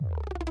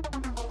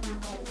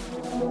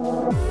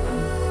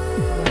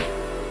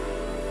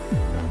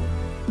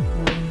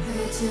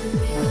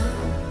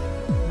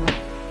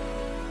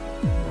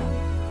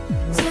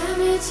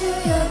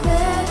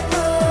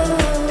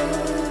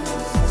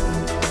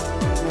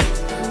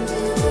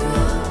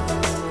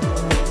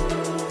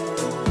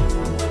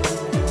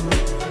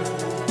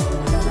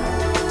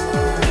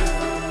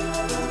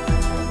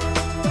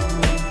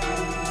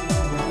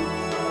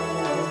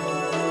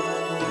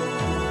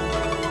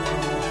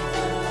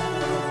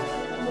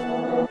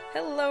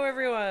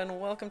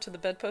Welcome to the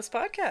Bedpost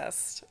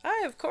Podcast.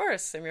 I, of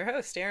course, am your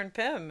host, Aaron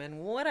Pym,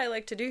 and what I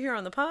like to do here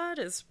on the pod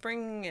is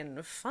bring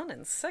in fun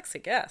and sexy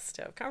guests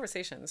to have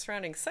conversations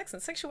surrounding sex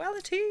and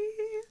sexuality.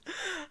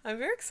 I'm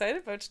very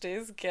excited about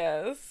today's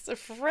guest, a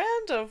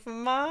friend of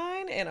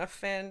mine and a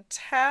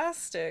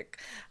fantastic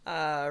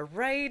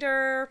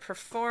writer,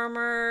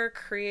 performer,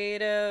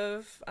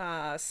 creative,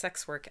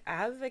 sex work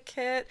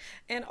advocate,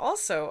 and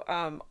also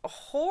a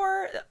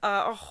whore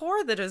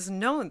that is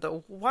known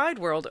the wide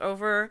world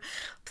over.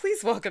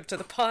 Please welcome to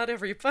the pod,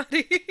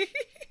 everybody,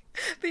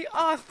 the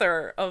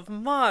author of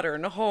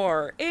Modern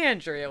Whore,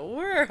 Andrea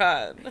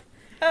Werhun.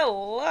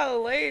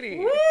 Hello, lady.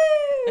 Woo!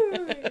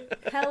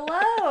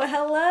 Hello,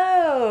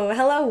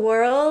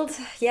 world.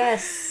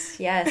 Yes.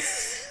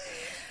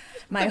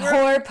 My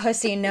whore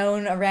pussy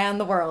known around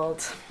the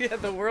world. Yeah,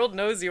 the world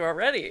knows you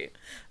already,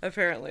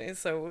 apparently.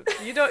 So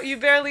you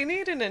barely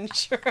need an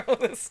intro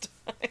this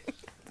time.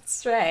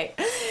 That's right.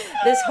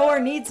 This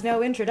whore needs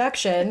no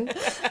introduction.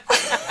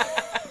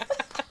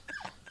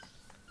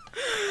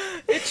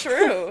 It's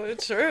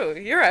true.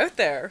 You're out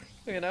there,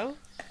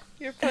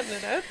 You're putting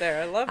it out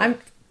there. I love it.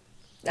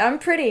 I'm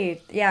putting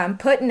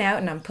out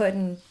and I'm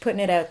putting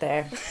it out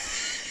there.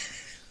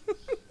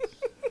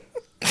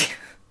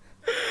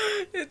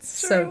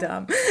 It's true. So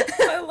dumb.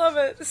 I love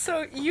it.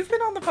 So you've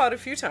been on the pod a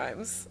few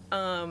times,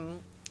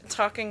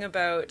 talking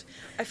about,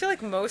 I feel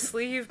like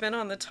mostly you've been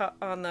on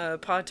the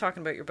pod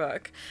talking about your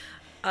book.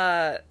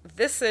 We're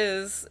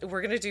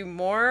going to do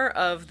more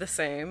of the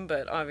same,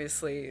 but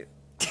obviously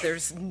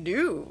there's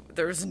new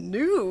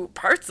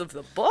parts of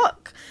the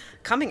book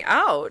coming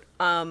out.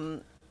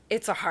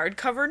 It's a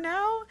hardcover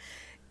now.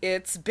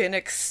 It's been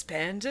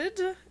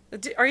expanded.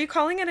 Are you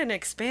calling it an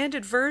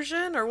expanded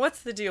version, or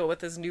what's the deal with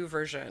this new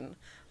version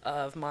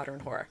of Modern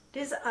Whore? It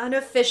is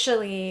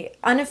unofficially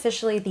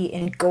the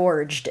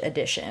engorged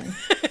edition.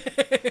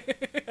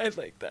 I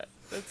like that.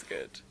 That's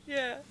good.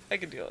 Yeah, I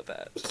can deal with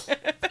that.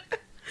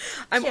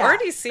 I'm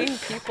already seeing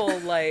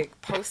people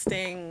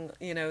posting,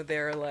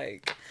 their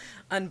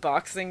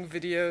unboxing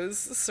videos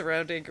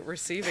surrounding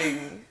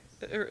receiving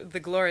the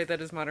glory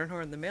that is Modern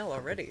Whore in the mail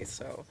already.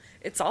 So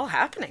it's all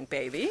happening,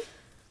 baby.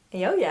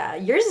 Oh yeah,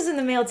 yours is in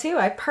the mail too.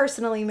 I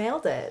personally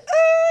mailed it.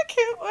 I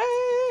can't wait.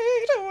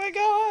 Oh my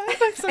god,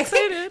 I'm so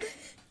excited.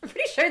 I'm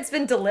pretty sure it's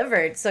been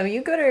delivered, so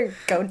you gotta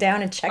go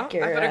down and check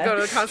your. I better go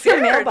to the concierge.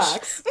 Your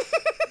mailbox.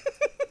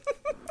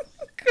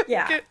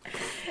 Yeah.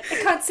 The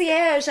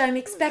concierge, I'm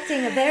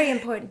expecting a very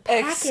important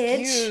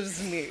package.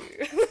 Excuse me.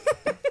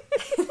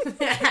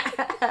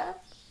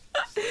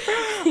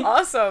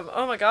 Awesome.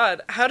 Oh my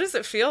god. How does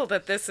it feel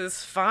that this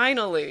is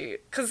finally,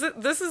 because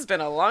this has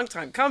been a long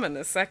time coming,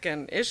 the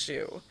second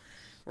issue,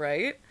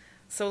 right?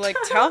 So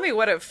tell me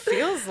what it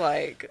feels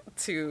like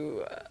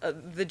to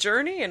the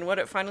journey, and what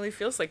it finally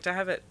feels like to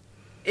have it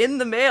in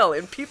the mail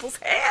in people's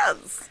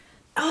hands.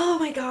 Oh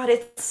my god,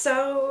 it's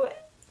so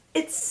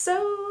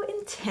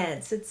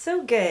intense. It's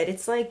so good.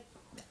 It's like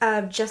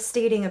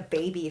gestating a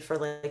baby for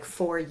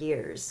 4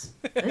 years.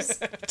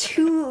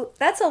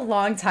 That's a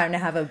long time to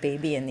have a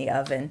baby in the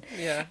oven.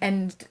 Yeah.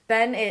 And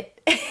then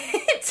it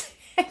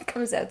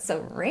comes out so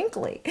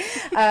wrinkly.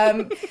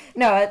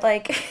 It's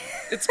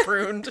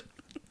pruned.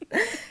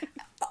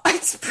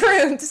 It's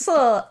pruned. It's a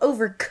little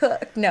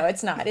overcooked. No,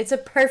 it's not. It's a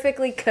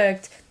perfectly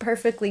cooked,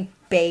 perfectly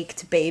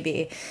baked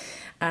baby.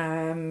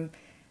 Yeah,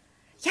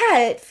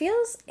 it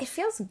feels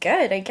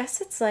good. I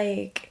guess it's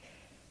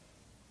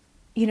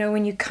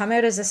when you come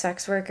out as a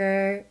sex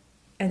worker,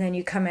 and then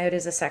you come out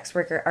as a sex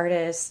worker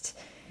artist,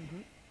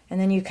 mm-hmm.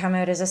 and then you come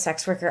out as a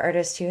sex worker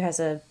artist who has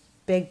a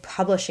big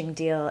publishing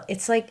deal,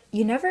 it's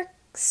you never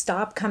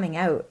stop coming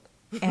out.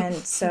 And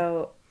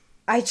so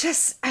I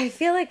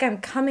feel like I'm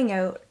coming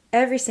out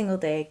every single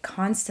day,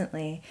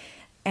 constantly,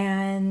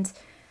 and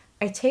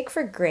I take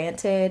for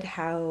granted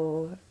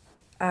how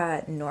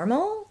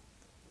normal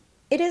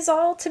it is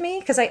all to me,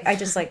 because I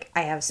just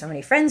I have so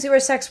many friends who are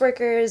sex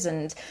workers,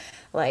 and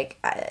I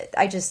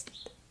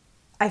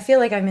feel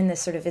like I'm in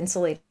this sort of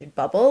insulated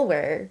bubble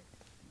where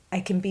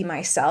I can be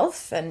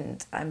myself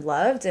and I'm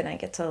loved, and I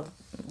get to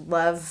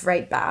love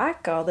right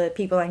back all the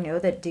people I know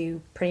that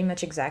do pretty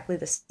much exactly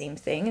the same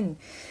thing in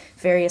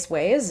various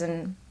ways.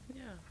 And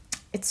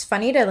it's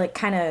funny to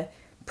kind of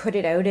put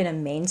it out in a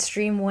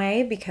mainstream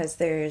way, because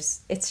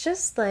it's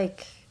just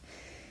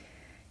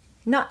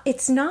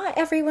it's not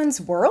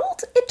everyone's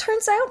world, it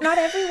turns out. Not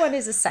everyone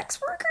is a sex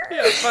worker.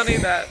 Yeah, funny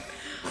that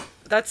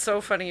That's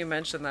so funny you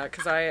mentioned that,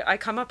 because I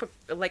come up,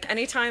 like,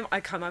 anytime I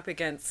come up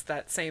against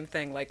that same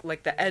thing, like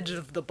the edge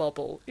of the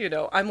bubble, you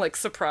know, I'm like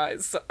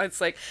surprised. So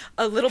it's like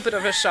a little bit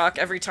of a shock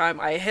every time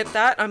I hit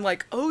that. I'm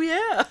like, oh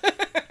yeah.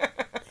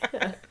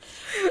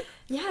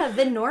 Yeah,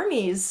 the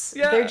normies.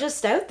 Yeah. They're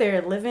just out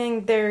there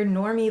living their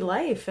normie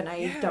life, and I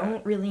Yeah.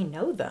 don't really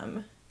know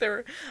them.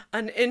 They're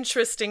an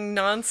interesting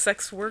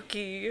non-sex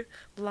worky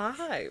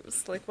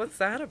lives. Like, what's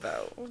that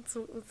about? What's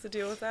the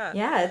deal with that?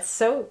 Yeah, it's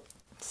so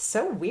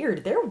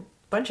weird. They're a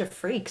bunch of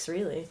freaks,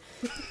 really.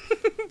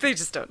 They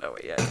just don't know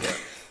it yet.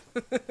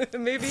 Yeah.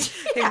 Maybe,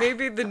 hey,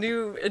 maybe the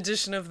new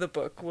edition of the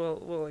book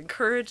will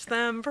encourage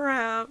them,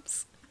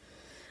 perhaps.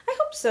 I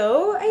hope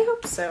so. I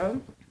hope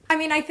so. I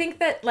mean, I think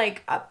that,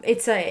 like,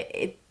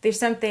 there's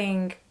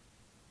something.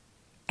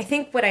 I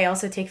think what I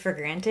also take for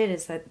granted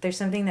is that there's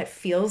something that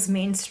feels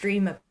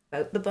mainstream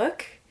about the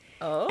book.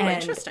 Oh, and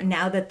interesting.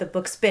 Now that the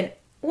book's been,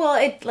 well,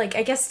 it, like,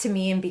 I guess to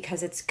me, and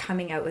because it's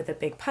coming out with a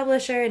big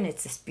publisher, and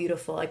it's this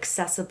beautiful,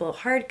 accessible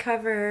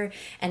hardcover,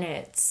 and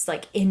it's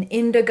like in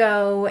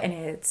indigo, and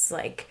it's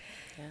like,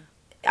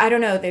 I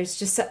don't know,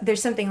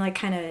 there's something like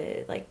kind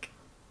of like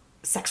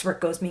sex work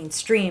goes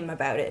mainstream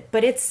about it,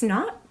 but it's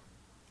not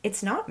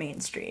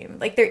mainstream.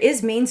 Like, there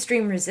is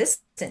mainstream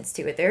resistance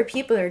to it. There are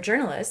people, there are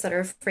journalists that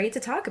are afraid to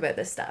talk about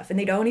this stuff, and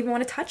they don't even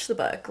want to touch the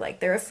book. Like,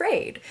 they're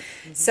afraid.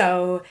 Mm-hmm.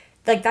 So,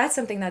 like, that's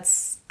something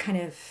that's kind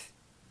of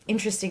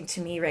interesting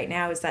to me right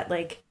now, is that,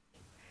 like,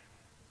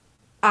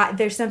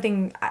 there's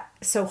something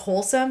so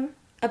wholesome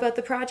about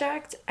the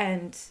project,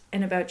 and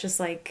about just,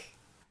 like,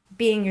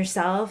 being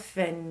yourself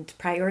and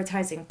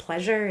prioritizing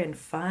pleasure and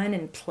fun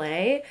and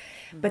play.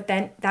 But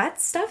then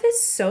that stuff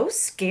is so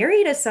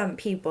scary to some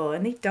people,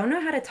 and they don't know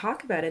how to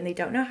talk about it, and they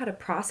don't know how to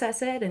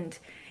process it, and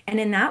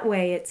in that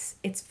way it's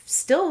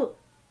still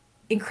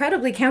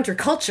incredibly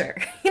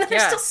counterculture. You know,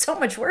 there's still so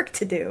much work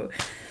to do.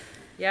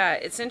 Yeah,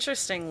 it's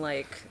interesting,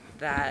 like,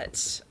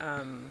 that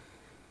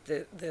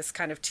this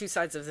kind of two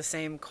sides of the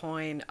same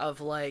coin of,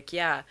 like,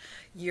 yeah,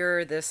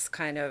 you're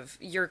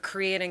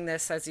creating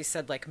this, as you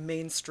said, like,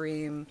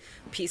 mainstream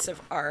piece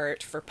of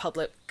art for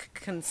public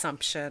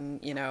consumption,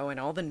 you know, and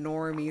all the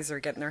normies are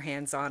getting their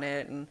hands on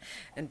it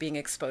and being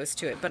exposed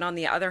to it. But on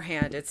the other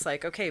hand, it's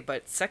like, okay,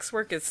 but sex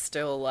work is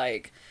still,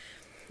 like,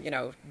 you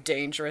know,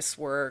 dangerous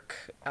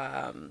work.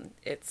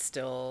 It's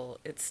still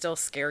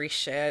scary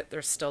shit.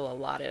 There's still a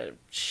lot of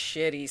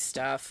shitty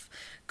stuff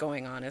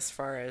going on as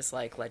far as,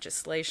 like,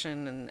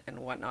 legislation and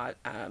whatnot,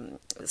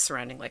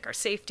 surrounding, like, our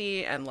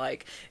safety. And,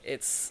 like,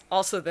 it's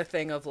also the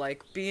thing of,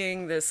 like,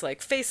 being this,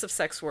 like, face of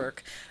sex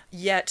work,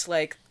 yet,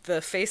 like,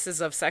 the faces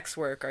of sex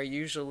work are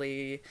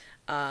usually,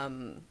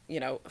 you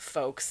know,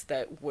 folks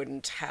that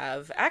wouldn't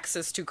have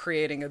access to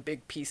creating a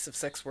big piece of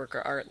sex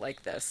worker art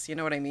like this. You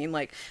know what I mean?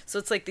 Like, so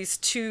it's like these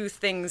two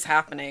things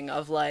happening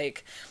of,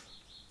 like,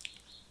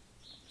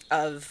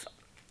 I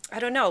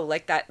don't know,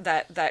 like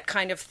that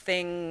kind of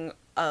thing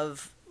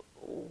of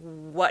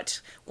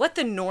what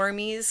the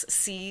normies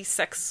see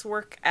sex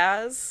work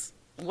as,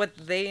 what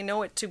they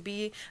know it to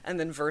be, and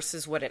then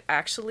versus what it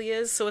actually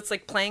is. So it's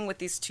like playing with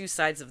these two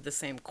sides of the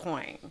same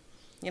coin.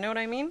 You know what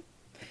I mean?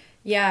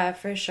 Yeah,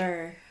 for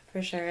sure.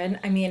 For sure. And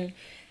I mean,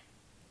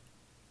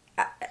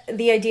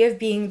 the idea of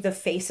being the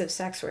face of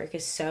sex work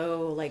is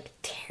so, like,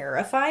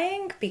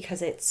 terrifying,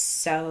 because it's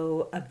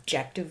so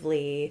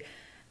objectively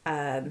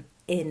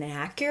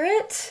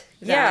inaccurate.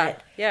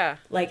 Yeah.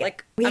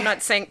 Like I'm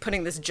not saying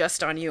putting this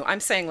just on you. I'm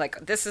saying,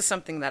 like, this is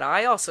something that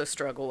I also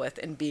struggle with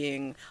in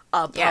being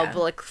a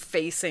public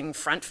facing,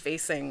 front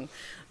facing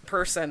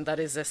person that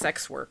is a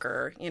sex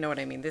worker. You know what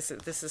I mean? This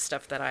is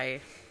stuff that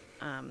I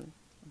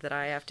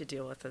have to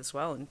deal with as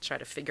well, and try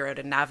to figure out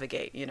and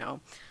navigate, you know,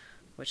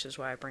 which is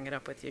why I bring it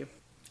up with you.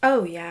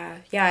 Oh yeah.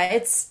 Yeah,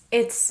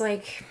 it's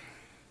like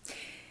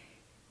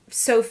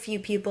so few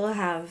people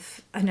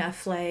have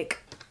enough, like,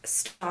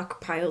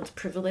 stockpiled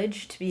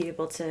privilege to be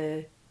able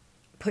to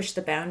push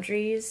the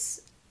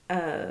boundaries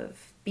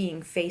of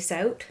being face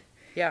out.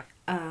 Yeah.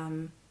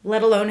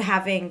 Let alone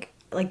having,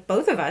 like,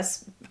 both of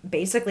us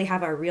basically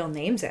have our real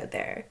names out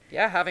there.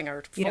 Yeah, having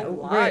our full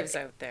lives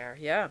out there.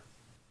 Yeah.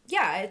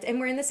 Yeah, and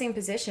we're in the same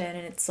position,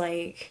 and it's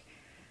like,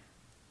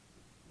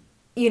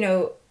 you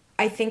know,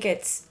 I think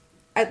it's,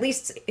 at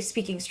least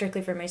speaking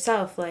strictly for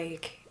myself,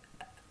 like,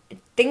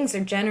 things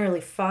are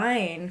generally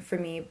fine for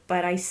me,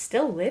 but I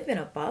still live in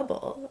a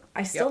bubble.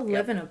 I still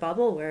live in a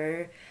bubble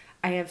where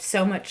I have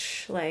so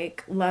much,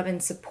 like, love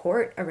and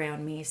support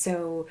around me.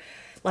 So,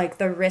 like,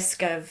 the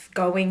risk of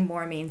going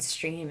more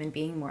mainstream and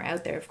being more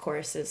out there, of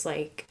course, is,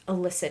 like,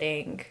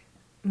 eliciting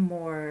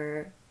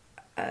more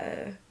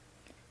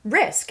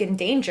risk and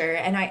danger.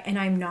 And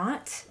I'm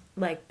not,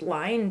 like,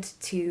 blind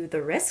to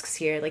the risks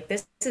here. Like,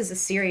 this is a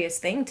serious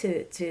thing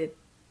to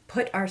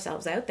put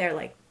ourselves out there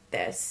like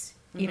this,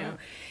 you know.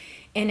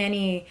 In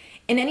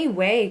any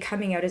way,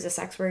 coming out as a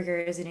sex worker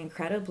is an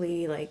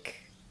incredibly, like,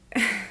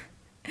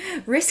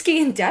 risky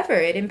endeavor.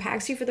 It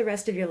impacts you for the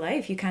rest of your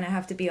life. You kind of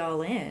have to be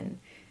all in.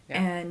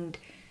 Yeah. And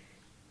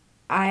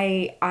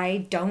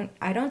I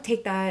don't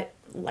take that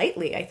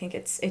lightly. I think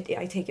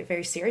I take it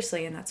very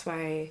seriously, and that's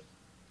why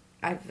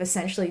I've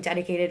essentially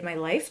dedicated my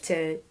life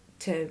to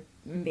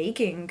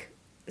making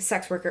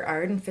sex worker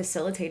art and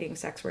facilitating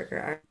sex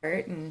worker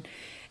art and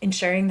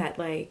ensuring that,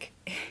 like,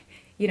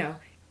 you know,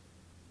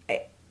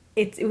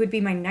 it would be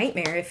my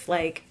nightmare if,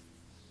 like,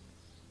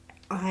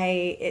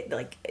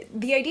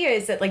 the idea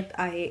is that, like,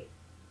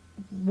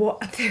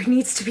 there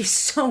needs to be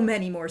so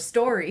many more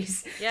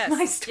stories. Yes.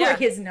 My story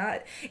Yeah. is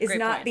not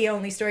Great point. the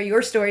only story.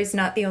 Your story is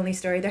not the only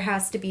story. There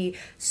has to be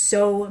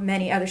so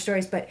many other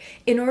stories. But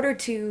in order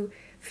to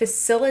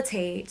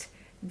facilitate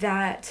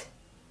that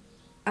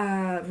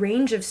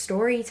range of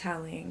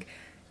storytelling,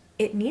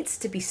 it needs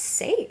to be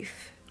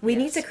safe. We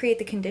need to create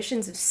the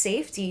conditions of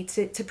safety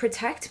to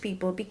protect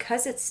people,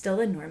 because it's still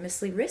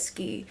enormously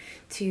risky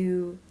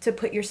to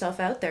put yourself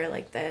out there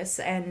like this.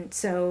 And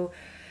so,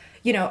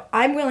 you know,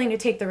 I'm willing to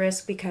take the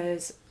risk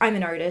because I'm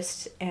an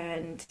artist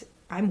and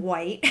I'm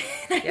white.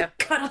 And Yeah.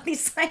 I've got all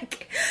these,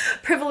 like,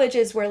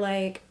 privileges where,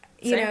 like,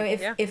 you Same, know,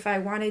 yeah. if I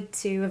wanted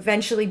to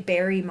eventually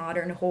bury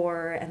modern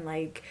horror and,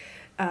 like,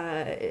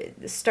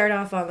 start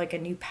off on, like, a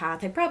new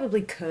path, I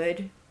probably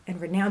could, and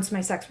renounce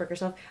my sex worker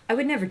self. I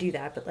would never do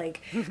that, but,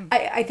 like,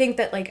 I think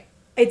that, like,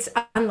 it's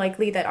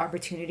unlikely that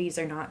opportunities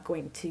are not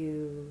going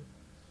to...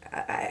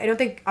 I don't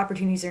think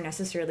opportunities are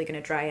necessarily going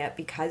to dry up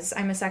because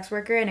I'm a sex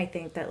worker, and I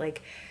think that,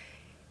 like,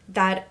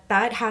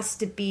 that has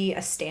to be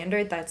a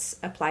standard that's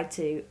applied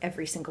to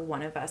every single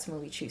one of us when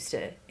we choose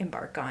to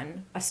embark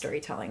on a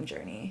storytelling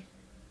journey.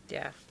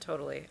 Yeah,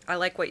 totally. I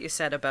like what you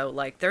said about,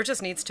 like, there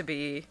just needs to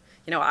be,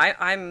 you know,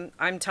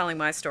 I'm telling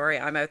my story.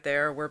 I'm out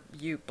there.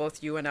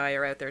 Both you and I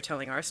are out there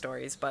telling our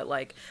stories. But,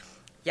 like,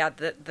 yeah,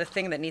 the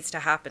thing that needs to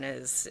happen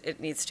is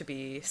it needs to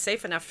be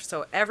safe enough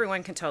so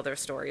everyone can tell their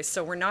stories.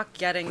 So we're not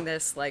getting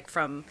this, like,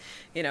 from,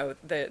 you know,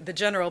 the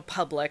general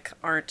public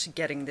aren't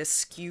getting this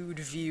skewed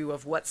view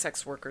of what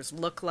sex workers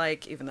look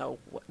like, even though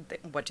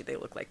what do they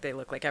look like? They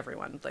look like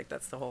everyone. Like,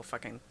 that's the whole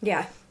fucking,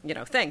 Yeah. you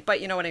know, thing. But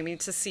you know what I mean?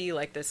 To see,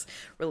 like, this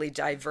really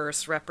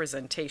diverse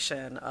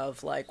representation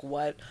of, like,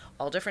 what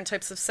all different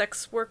types of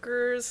sex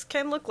workers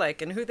can look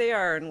like and who they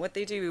are and what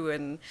they do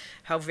and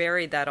how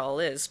varied that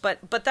all is.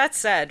 But that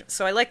said,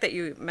 so I like that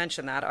you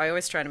mentioned that. I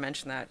always try to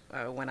mention that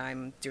when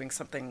I'm doing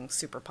something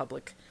super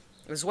public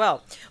as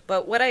well.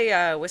 But what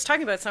I was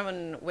talking about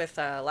someone with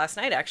last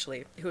night,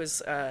 actually, who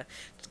was,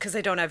 because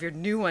I don't have your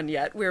new one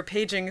yet, we were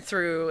paging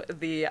through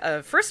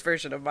the first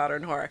version of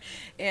Modern Horror.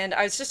 And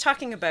I was just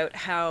talking about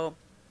how,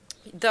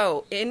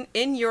 though,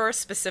 in your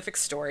specific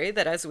story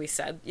that, as we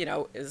said, you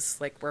know, is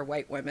like, we're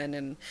white women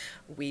and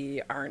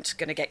we aren't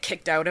going to get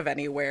kicked out of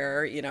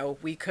anywhere, you know,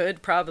 we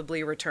could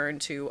probably return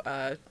to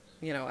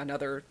you know,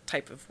 another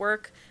type of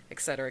work, et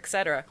cetera, et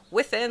cetera.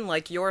 Within,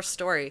 like, your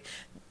story,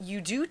 you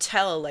do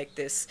tell, like,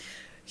 this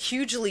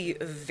hugely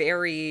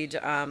varied,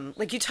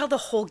 like, you tell the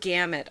whole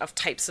gamut of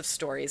types of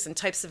stories and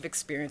types of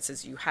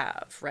experiences you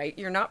have, right?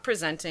 You're not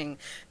presenting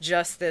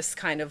just this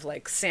kind of,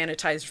 like,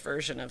 sanitized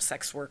version of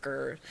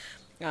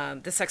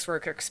the sex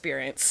worker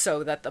experience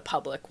so that the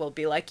public will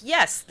be like,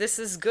 yes, this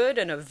is good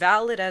and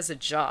valid as a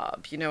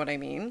job. You know what I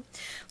mean?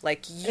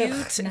 Like,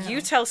 you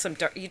tell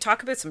you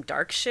talk about some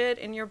dark shit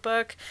in your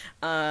book,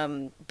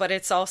 but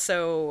it's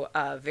also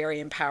very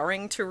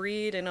empowering to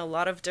read in a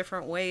lot of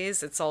different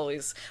ways. It's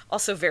always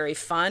also very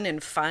fun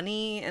and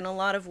funny in a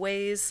lot of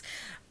ways.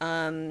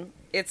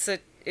 It's a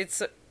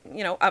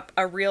you know,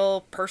 a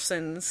real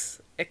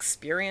person's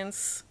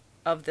experience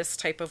of this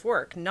type of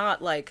work,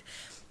 not like,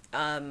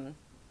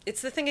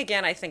 it's the thing,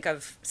 again, I think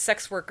of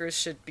sex workers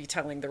should be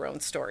telling their own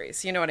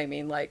stories. You know what I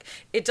mean? Like,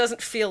 it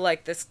doesn't feel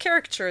like this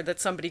caricature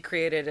that somebody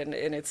created and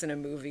it's in a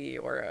movie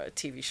or a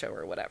TV show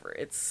or whatever.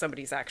 It's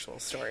somebody's actual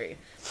story.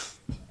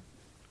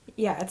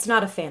 Yeah, it's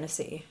not a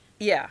fantasy.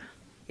 Yeah,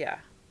 yeah.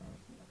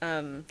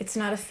 It's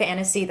not a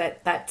fantasy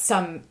that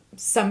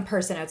some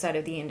person outside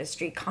of the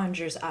industry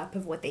conjures up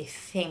of what they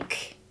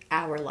think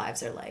our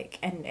lives are like.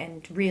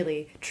 And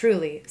really,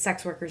 truly,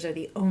 sex workers are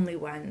the only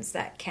ones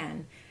that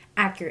can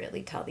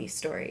accurately tell these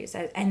stories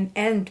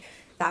and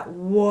that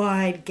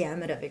wide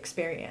gamut of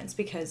experience,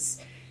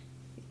 because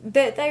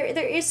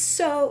there is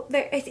so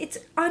there it's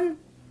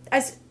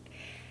as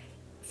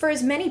for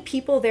as many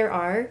people there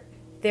are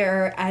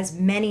as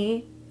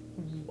many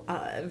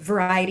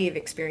variety of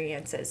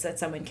experiences that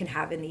someone can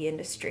have in the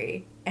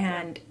industry,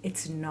 and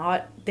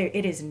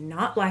it is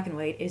not black and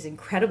white. It is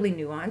incredibly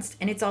nuanced,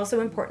 and it's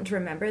also important to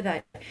remember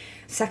that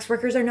sex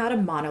workers are not a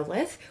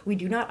monolith. We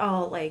do not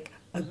all, like,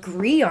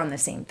 agree on the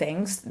same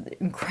things.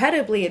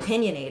 Incredibly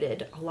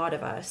opinionated, a lot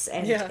of us,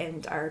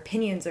 and our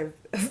opinions are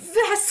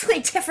vastly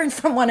different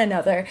from one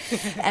another.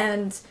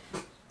 And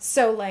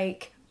so,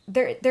 like,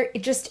 there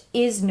just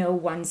is no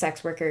one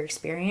sex worker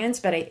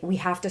experience, but we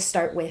have to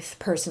start with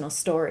personal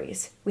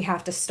stories. We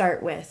have to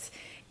start with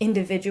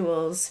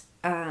individuals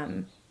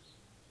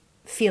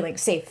feeling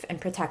safe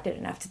and protected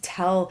enough to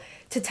tell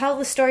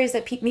the stories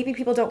that maybe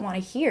people don't want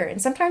to hear.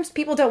 And sometimes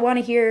people don't want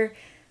to hear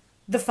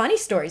the funny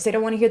stories. They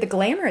don't want to hear the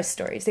glamorous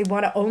stories. They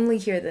want to only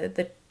hear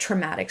the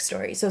traumatic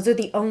stories. Those are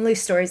the only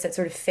stories that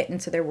sort of fit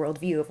into their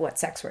worldview of what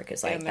sex work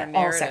is like, And their that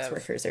all sex narrative.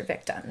 workers are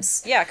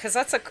victims. Yeah, because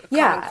that's a common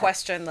Yeah.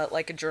 question that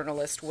like a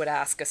journalist would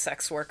ask a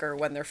sex worker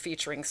when they're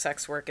featuring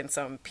sex work in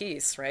some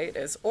piece, right?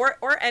 Is or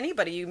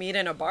anybody you meet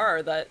in a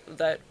bar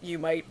that you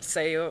might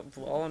say, oh,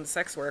 well, I'm a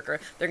sex worker.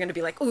 They're going to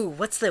be like, ooh,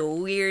 what's the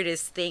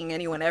weirdest thing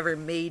anyone ever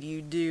made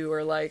you do?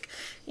 Or like,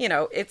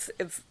 it's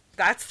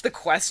that's the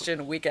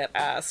question we get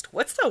asked.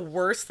 What's the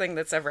worst thing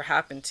that's ever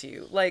happened to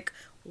you? Like,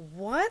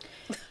 what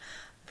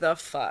the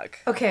fuck?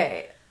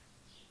 Okay,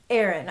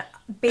 Erin,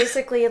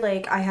 basically,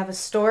 like, I have a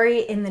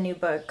story in the new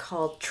book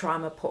called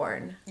Trauma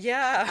Porn.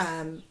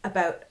 Yeah.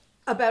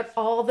 About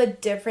all the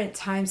different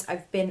times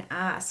I've been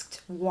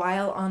asked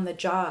while on the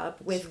job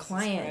with Jesus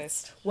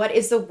clients, Christ. what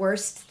is the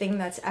worst thing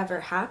that's ever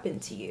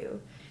happened to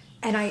you?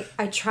 And I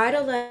try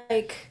to,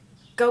 like,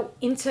 go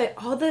into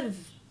all the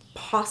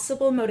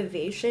possible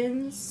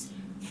motivations,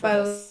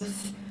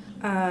 both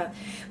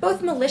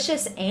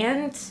malicious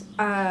and,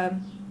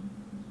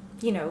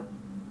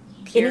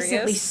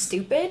 innocently Curious?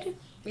 stupid.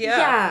 Yeah.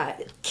 Yeah,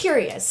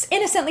 curious.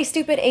 Innocently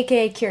stupid,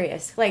 aka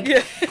curious. Like,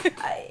 Yeah.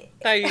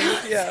 I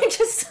Yeah.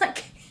 just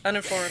like,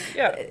 Uninformed.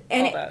 Yeah.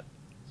 and All that.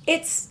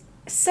 it's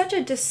such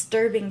a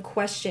disturbing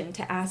question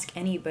to ask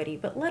anybody,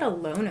 but let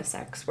alone a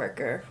sex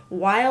worker,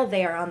 while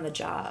they are on the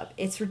job.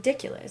 It's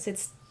ridiculous.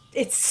 It's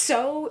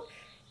so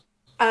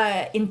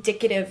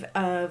indicative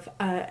of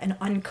an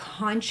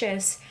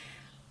unconscious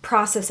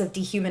process of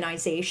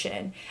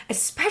dehumanization,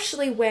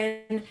 especially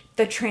when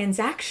the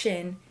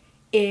transaction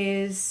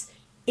is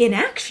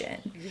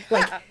inaction. Yeah.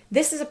 Like,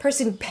 this is a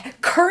person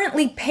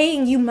currently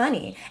paying you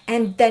money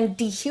and then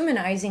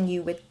dehumanizing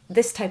you with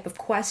this type of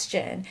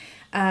question,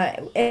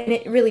 and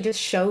it really just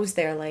shows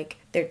their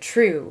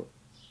true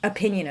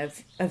opinion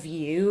of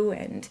you,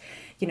 and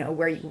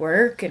where you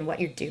work and what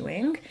you're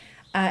doing,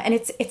 and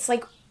it's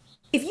like,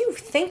 if you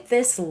think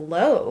this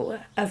low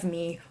of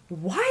me,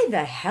 why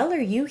the hell are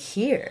you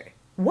here?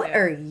 What Yeah.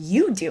 are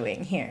you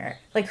doing here?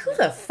 Like, who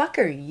the fuck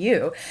are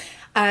you?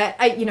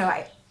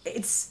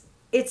 It's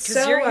Because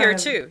so, you're here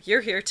too.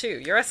 You're here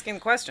too. You're asking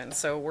questions,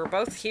 so we're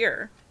both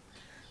here.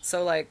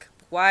 So like,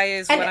 why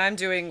is And- what I'm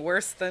doing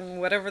worse than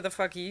whatever the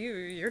fuck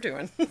you're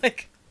doing?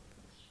 Like,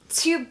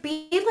 to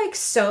be like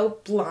so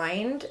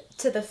blind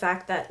to the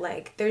fact that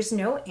like there's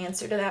no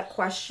answer to that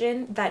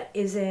question that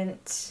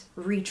isn't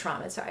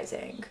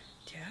re-traumatizing.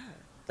 yeah.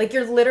 Like,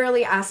 you're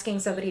literally asking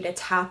somebody to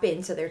tap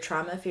into their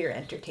trauma for your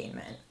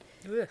entertainment.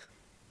 Ugh.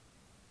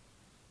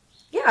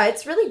 Yeah,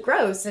 it's really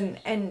gross,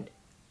 and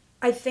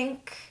I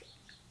think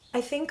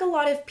a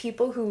lot of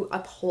people who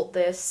uphold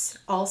this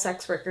all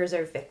sex workers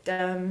are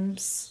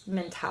victims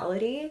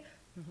mentality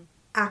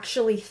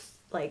actually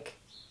like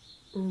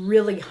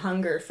really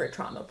hunger for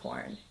trauma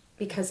porn,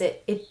 because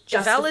it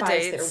justifies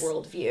validates. their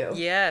worldview.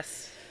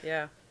 Yes.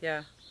 Yeah.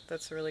 Yeah.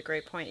 That's a really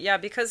great point. Yeah,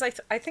 because I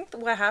think that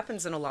what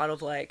happens in a lot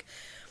of like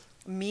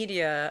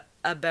media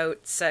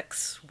about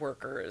sex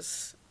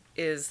workers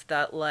is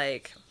that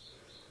like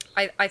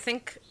I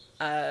think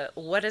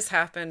what has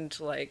happened,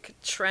 like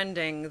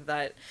trending,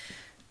 that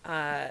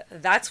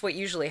that's what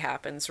usually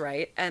happens,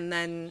 right? And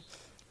then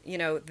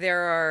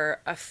there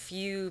are a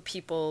few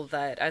people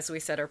that, as we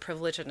said, are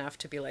privileged enough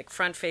to be like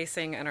front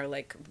facing and are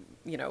like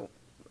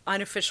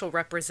unofficial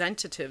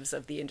representatives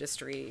of the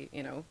industry,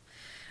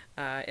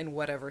 in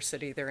whatever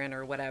city they're in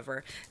or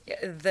whatever.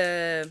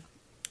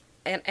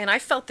 And I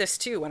felt this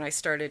too when I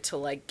started to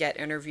like get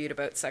interviewed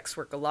about sex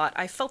work a lot.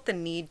 I felt the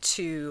need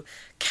to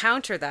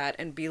counter that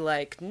and be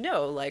like,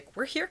 no, like,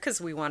 we're here because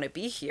we want to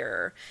be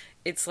here.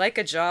 It's like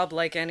a job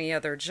like any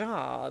other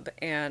job.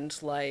 And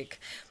like,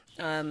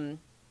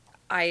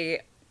 I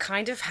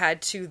kind of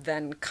had to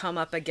then come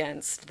up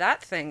against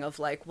that thing of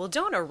like, well,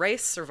 don't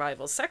erase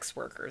survival sex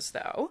workers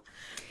though.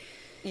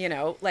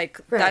 Like,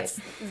 Right. that's,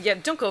 yeah,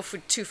 don't go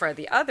too far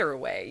the other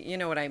way. You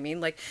know what I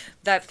mean? Like,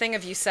 that thing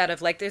of you said of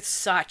like, there's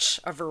such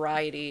a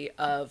variety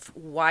of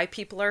why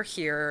people are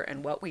here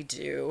and what we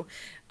do,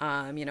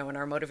 and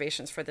our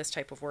motivations for this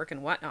type of work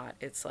and whatnot.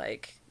 It's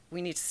like,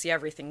 we need to see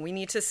everything. We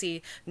need to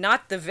see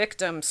not the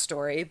victim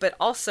story, but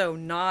also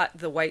not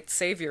the white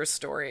savior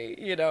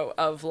story,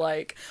 of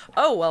like,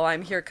 oh, well,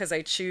 I'm here because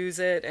I choose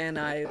it and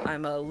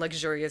I'm a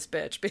luxurious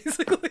bitch,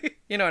 basically.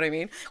 You know what I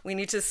mean? We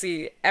need to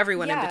see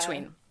everyone in Yeah.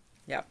 between.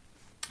 Yeah.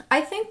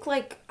 I think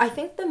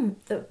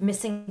the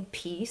missing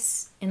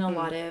piece in a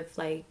lot of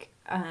like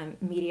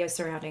media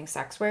surrounding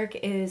sex work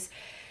is,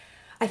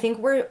 I think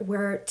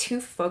we're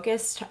too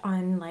focused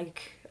on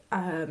like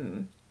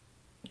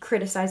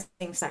criticizing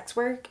sex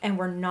work, and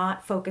we're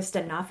not focused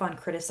enough on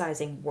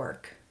criticizing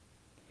work.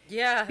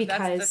 Yeah, that's the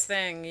Because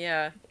thing.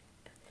 Yeah.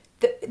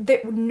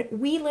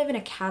 We live in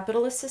a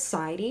capitalist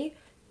society.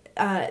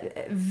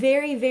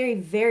 Very, very,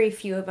 very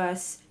few of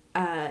us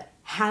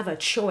have a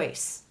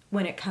choice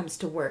when it comes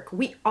to work.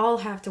 We all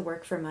have to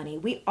work for money.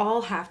 We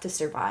all have to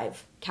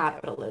survive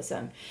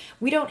capitalism.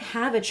 We don't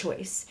have a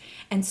choice.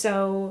 And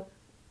so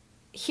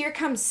here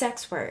comes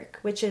sex work,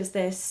 which is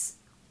this,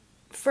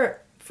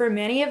 for for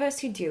many of us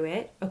who do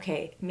it,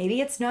 okay,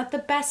 maybe it's not the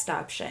best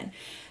option.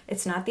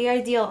 It's not the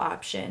ideal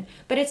option,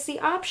 but it's the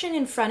option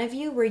in front of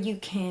you where you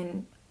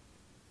can,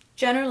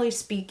 generally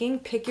speaking,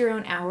 pick your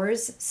own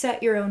hours,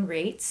 set your own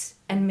rates,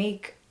 and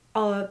make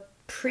a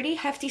pretty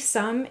hefty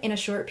sum in a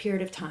short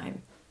period of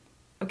time.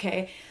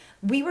 Okay?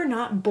 We were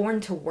not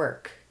born to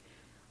work.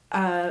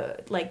 I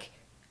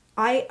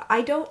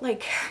don't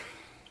like,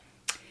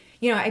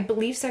 I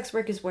believe sex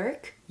work is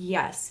work,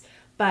 yes,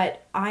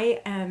 but I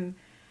am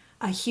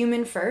a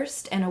human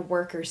first and a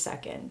worker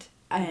second.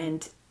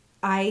 And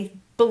I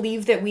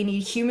believe that we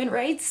need human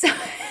rights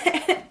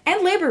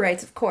and labor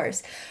rights, of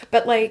course.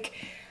 But like,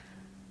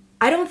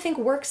 I don't think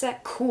work's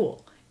that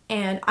cool.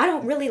 And I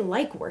don't really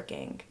like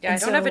working. Yeah,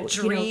 and I don't have a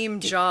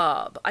dream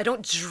job. I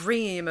don't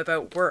dream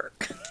about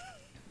work.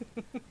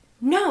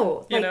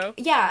 No, like,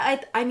 yeah,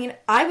 I mean,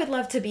 I would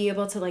love to be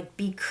able to like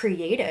be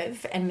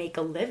creative and make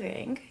a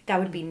living. That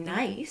would be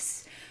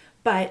nice.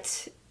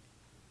 But,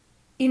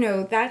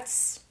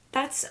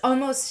 that's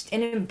almost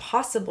an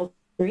impossible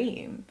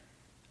dream.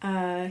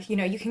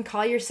 You can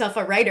call yourself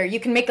a writer. You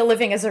can make a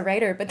living as a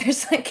writer, but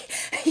there's like,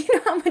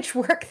 how much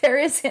work there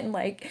is in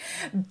like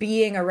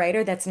being a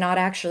writer that's not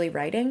actually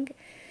writing.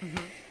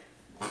 Mm-hmm.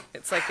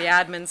 It's like the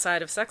admin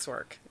side of sex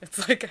work.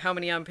 It's like how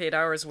many unpaid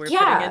hours we're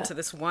putting into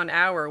this 1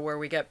 hour where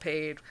we get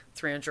paid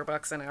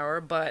 $300 an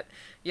hour. But,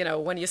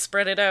 when you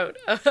spread it out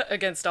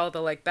against all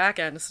the like back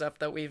end stuff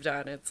that we've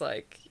done, it's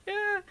like,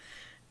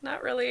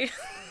 not really,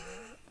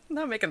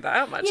 not making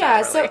that much.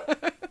 Yeah. So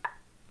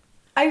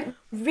I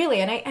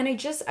really,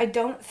 I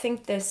don't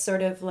think this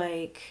sort of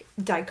like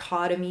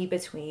dichotomy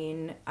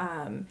between,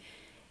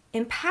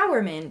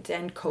 empowerment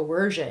and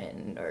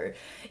coercion, or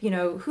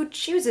who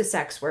chooses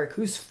sex work,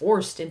 who's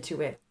forced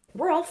into it.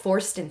 We're all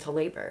forced into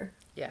labor.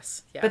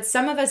 Yes. Yeah. But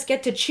some of us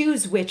get to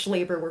choose which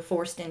labor we're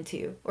forced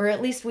into, or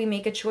at least we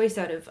make a choice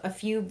out of a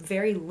few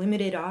very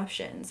limited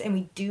options, and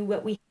we do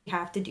what we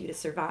have to do to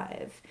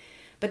survive.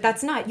 But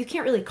you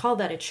can't really call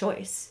that a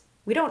choice.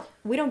 We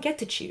don't get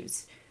to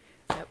choose.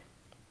 Yep.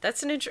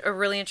 That's a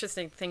really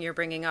interesting thing you're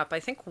bringing up.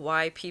 I think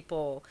why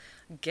people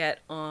get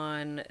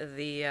on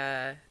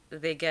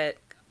they get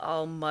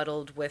all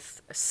muddled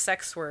with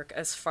sex work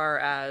as far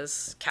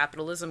as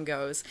capitalism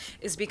goes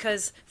is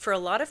because for a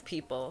lot of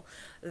people,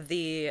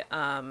 this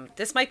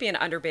might be an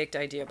underbaked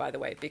idea, by the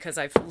way, because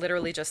I've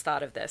literally just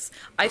thought of this.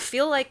 I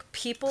feel like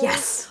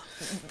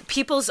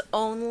people's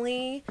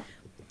only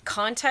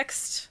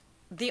context,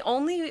 the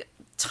only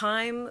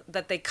time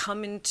that they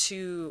come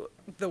into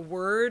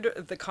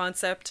the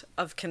concept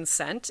of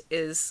consent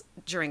is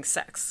during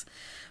sex.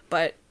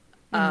 But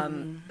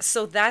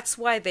so that's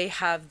why they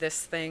have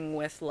this thing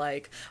with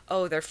like,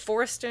 oh, they're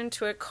forced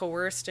into it,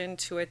 coerced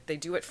into it, they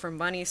do it for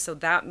money. So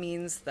that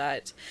means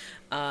that,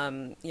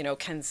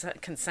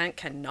 consent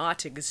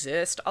cannot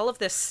exist. All of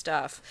this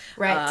stuff.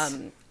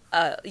 Right.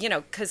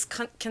 Because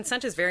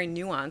consent is very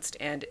nuanced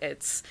and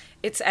it's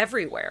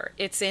everywhere.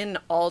 It's in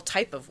all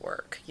type of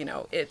work.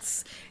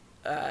 It's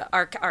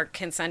our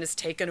consent is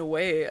taken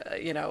away,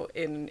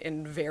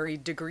 in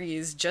varied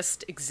degrees,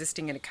 just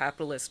existing in a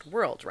capitalist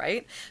world,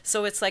 right?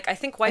 So it's like, I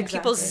think why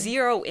people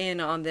zero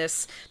in on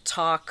this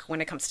talk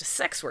when it comes to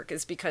sex work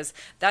is because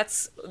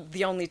that's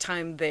the only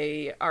time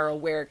they are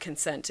aware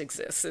consent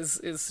exists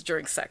is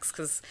during sex,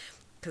 because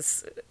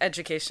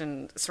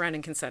education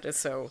surrounding consent is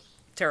so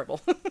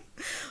terrible.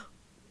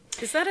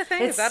 Is that a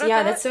thing? Is that a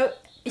thought? That's so.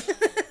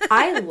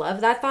 I love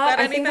that thought.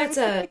 I think that's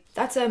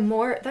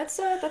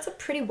a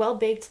pretty well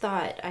baked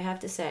thought, I have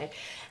to say.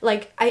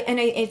 Like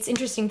it's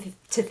interesting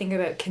to think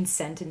about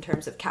consent in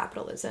terms of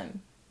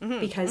capitalism,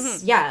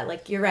 because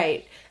like you're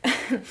right.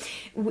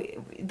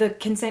 The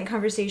consent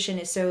conversation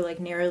is so like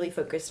narrowly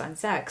focused on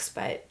sex,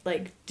 but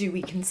like, do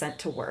we consent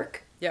to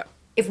work? Yeah.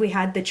 If we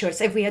had the choice,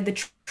 if we had the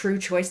true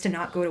choice to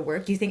not go to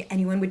work, do you think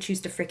anyone would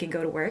choose to freaking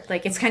go to work?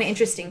 Like, it's kind of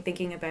interesting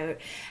thinking about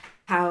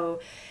how,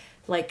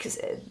 like,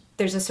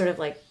 there's a sort of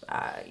like,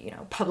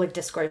 public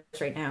discourse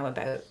right now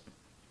about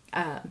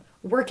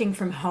working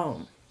from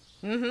home.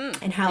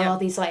 And how all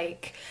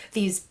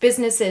these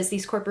businesses,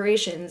 these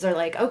corporations are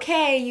like,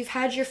 okay, you've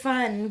had your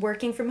fun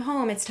working from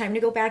home. It's time to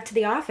go back to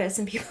the office.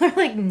 And people are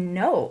like,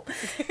 no,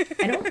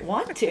 I don't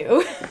want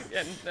to.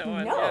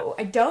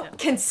 I don't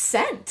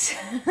consent.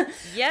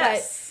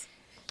 Yes.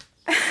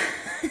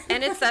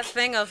 And it's that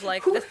thing of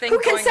like the thing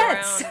who going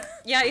consents? around.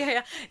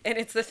 Yeah. And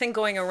it's the thing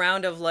going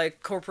around of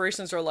like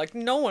corporations are like,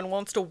 no one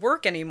wants to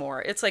work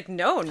anymore. It's like,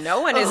 no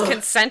one is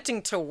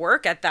consenting to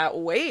work at that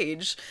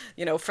wage,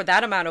 for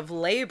that amount of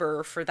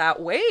labor for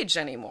that wage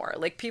anymore.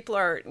 Like, people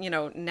are,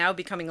 now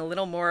becoming a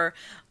little more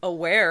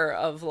aware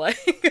of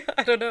like,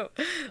 I don't know,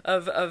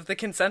 of the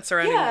consent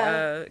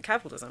surrounding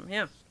capitalism.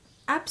 Yeah.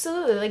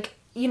 Absolutely. Like,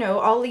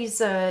 all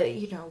these,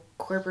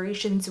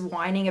 corporations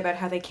whining about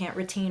how they can't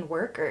retain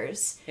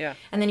workers. Yeah.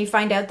 And then you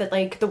find out that,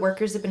 like, the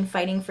workers have been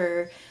fighting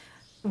for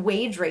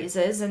wage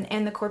raises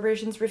and the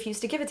corporations refuse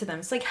to give it to them.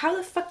 It's like, how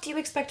the fuck do you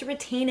expect to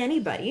retain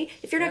anybody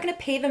if you're not going to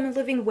pay them a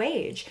living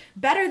wage?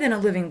 Better than a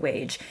living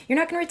wage. You're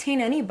not going to retain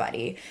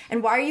anybody.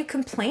 And why are you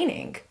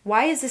complaining?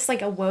 Why is this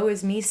like a woe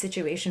is me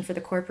situation for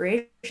the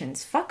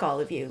corporations? Fuck all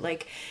of you.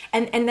 Like,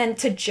 and then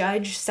to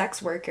judge sex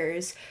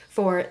workers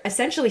for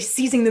essentially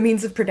seizing the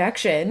means of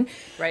production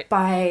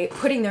by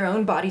putting their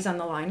own bodies on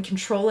the line,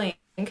 controlling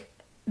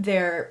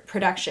their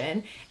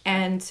production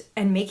and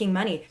making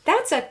money.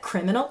 That's a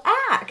criminal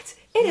act.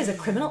 It is a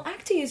criminal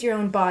act to use your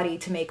own body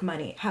to make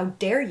money. How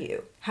dare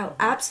you? How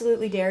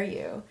absolutely dare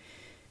you?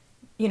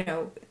 You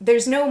know,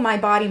 there's no my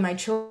body, my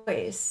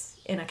choice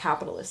in a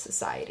capitalist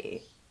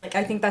society. Like,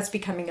 I think that's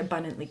becoming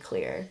abundantly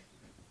clear.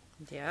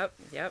 Yep.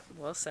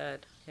 Well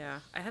said.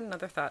 Yeah. I had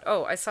another thought.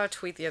 Oh, I saw a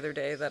tweet the other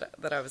day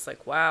that I was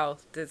like, wow,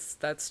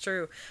 that's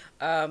true.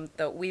 That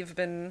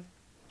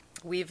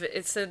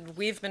it said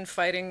we've been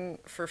fighting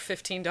for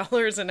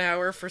 $15 an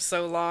hour for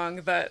so long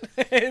that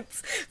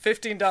it's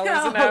 $15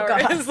 an hour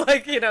God. Is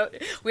like, you know,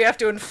 we have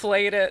to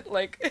inflate it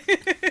like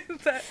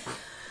that.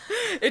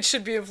 It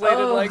should be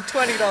inflated like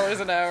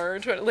 $20 an hour.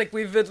 Like,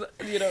 we've been,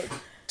 you know,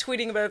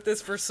 tweeting about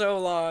this for so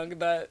long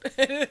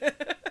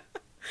that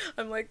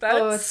I'm like,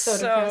 that's it's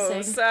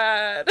so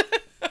sad.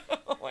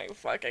 Oh my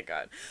fucking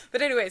God.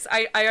 But anyways,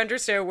 I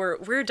understand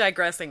we're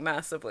digressing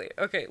massively.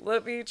 Okay,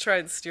 let me try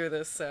and steer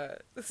this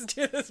back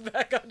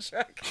on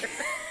track.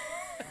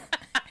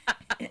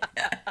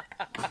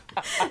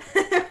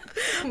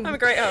 I'm a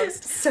great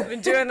host. I've been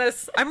doing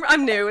this.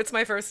 I'm new. It's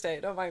my first day.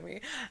 Don't mind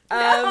me.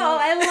 No,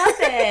 I love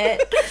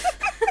it.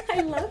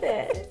 I love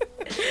it.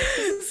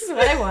 This is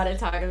what I want to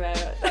talk about.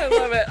 I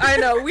love it. I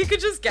know. We could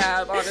just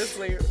gab,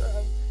 honestly.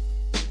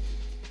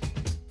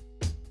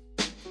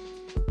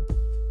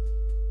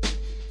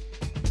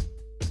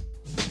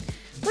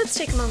 Let's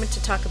take a moment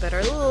to talk about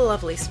our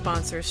lovely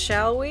sponsors,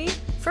 shall we?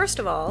 First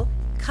of all,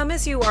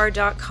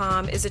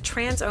 ComeAsYouAre.com is a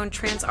trans-owned,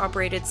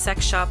 trans-operated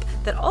sex shop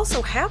that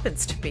also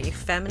happens to be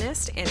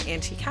feminist and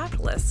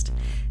anti-capitalist.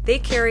 They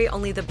carry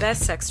only the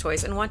best sex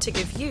toys and want to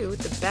give you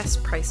the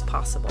best price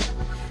possible.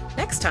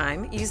 Next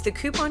time, use the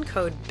coupon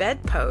code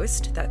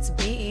BEDPOST, that's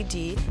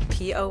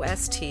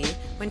BEDPOST,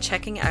 when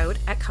checking out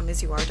at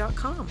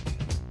ComeAsYouAre.com.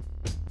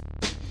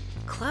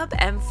 Club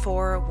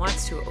M4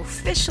 wants to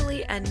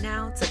officially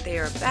announce that they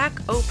are back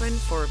open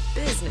for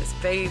business,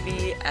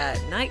 baby, at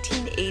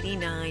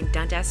 1989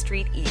 Dundas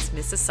Street East,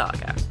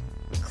 Mississauga.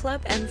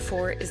 Club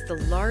M4 is the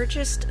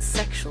largest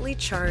sexually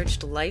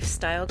charged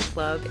lifestyle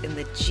club in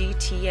the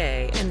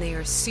GTA, and they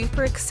are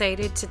super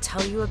excited to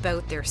tell you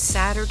about their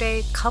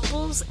Saturday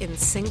couples and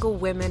single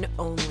women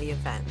only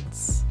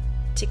events.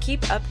 To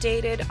keep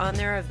updated on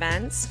their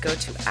events, go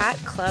to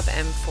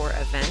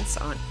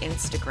 @ClubM4Events on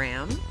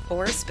Instagram,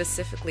 or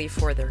specifically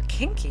for their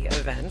kinky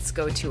events,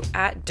 go to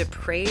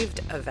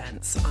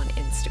 @DepravedEvents on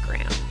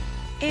Instagram.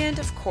 And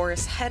of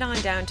course, head on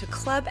down to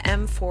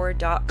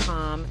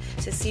clubm4.com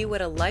to see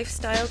what a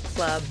lifestyle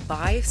club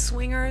by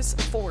swingers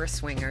for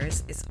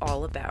swingers is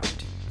all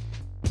about.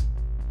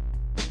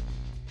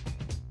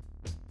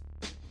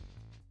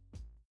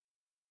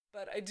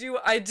 But I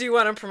do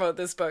want to promote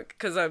this book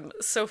because I'm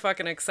so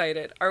fucking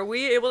excited. Are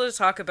we able to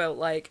talk about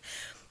like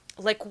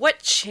what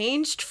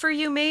changed for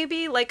you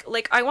maybe? Like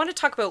I want to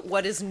talk about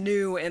what is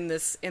new in the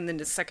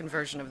second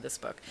version of this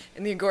book,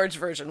 in the Engorged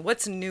version.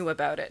 What's new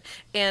about it?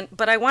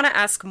 But I want to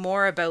ask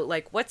more about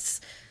like what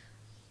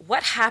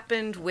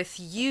happened with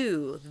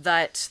you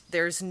that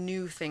there's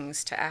new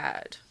things to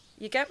add.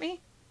 You get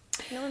me?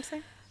 You know what I'm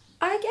saying?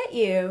 I get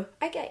you.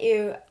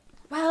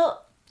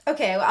 Well,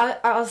 okay,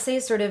 I'll say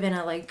sort of in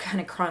a like kind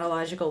of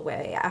chronological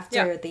way.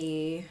 After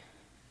the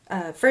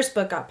first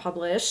book got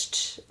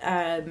published,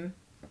 I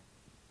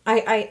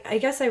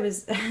guess I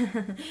was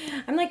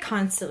I'm like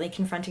constantly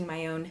confronting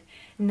my own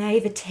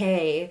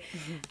naivete.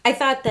 Mm-hmm. I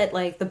thought that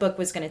like the book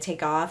was going to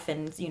take off,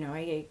 and you know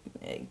I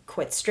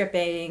quit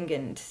stripping,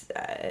 and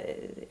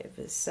it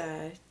was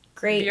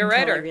great until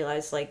I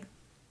realized like,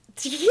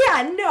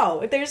 yeah,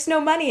 no, there's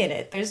no money in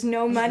it. There's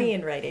no money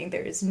in writing.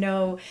 There's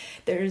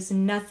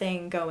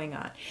nothing going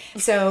on.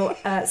 So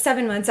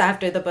 7 months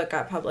after the book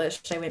got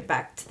published, I went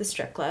back to the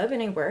strip club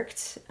and I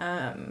worked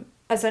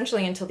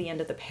essentially until the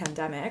end of the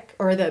pandemic,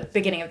 or the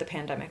beginning of the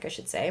pandemic, I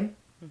should say.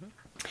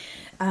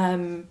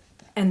 Mm-hmm.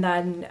 And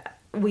then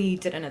we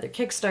did another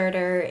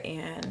Kickstarter,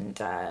 and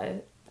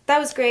that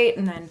was great.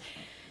 And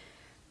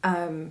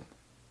then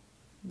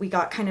we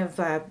got kind of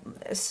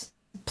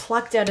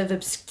plucked out of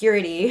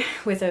obscurity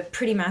with a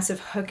pretty massive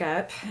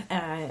hookup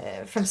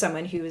from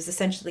someone who was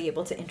essentially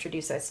able to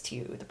introduce us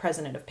to the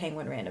president of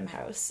Penguin Random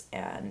House.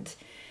 And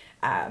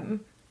her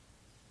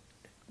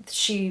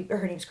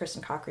name's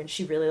Kristen Cochran.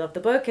 She really loved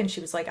the book, and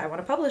she was like, I want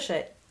to publish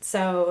it.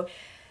 So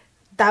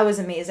that was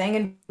amazing.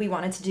 And we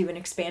wanted to do an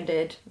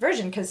expanded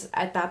version because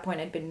at that point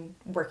I'd been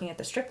working at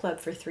the strip club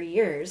for 3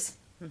 years.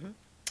 Mm-hmm.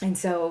 And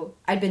so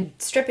I'd been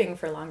stripping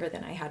for longer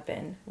than I had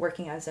been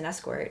working as an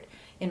escort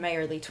in my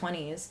early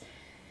 20s.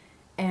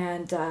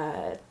 And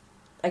I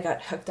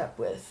got hooked up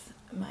with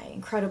my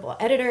incredible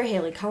editor,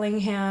 Haley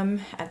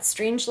Cullingham, at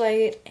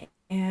Strangelight.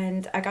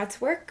 and I got to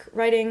work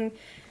writing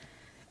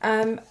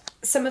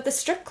some of the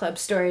strip club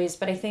stories.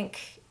 But I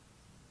think,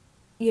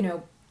 you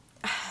know,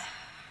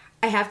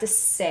 I have to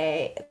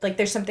say, like,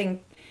 there's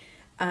something,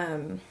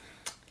 as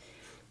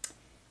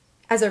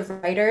a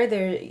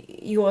writer,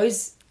 you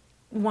always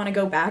want to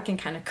go back and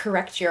kind of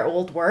correct your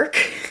old work.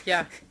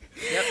 Yeah.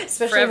 Yep.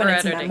 Especially Forever when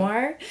it's editing.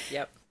 memoir.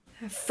 Yep.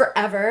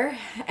 Forever.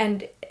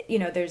 And, you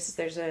know, there's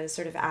a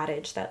sort of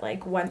adage that,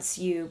 like, once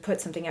you put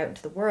something out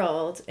into the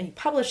world and you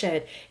publish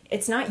it,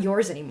 it's not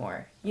yours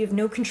anymore. You have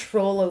no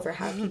control over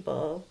how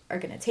people are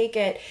going to take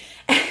it.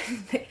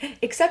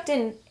 Except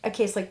in a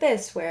case like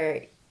this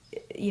where,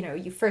 you know,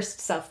 you first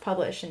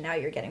self-publish and now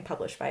you're getting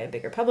published by a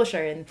bigger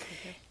publisher, and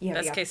you have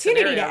Best the case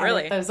opportunity scenario, to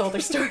really. edit those older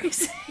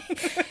stories.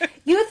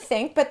 You would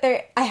think, but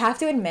I have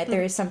to admit,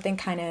 there is something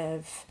kind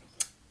of,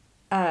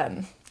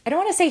 I don't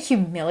want to say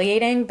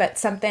humiliating, but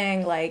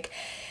something like,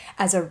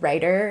 as a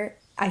writer,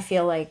 I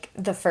feel like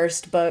the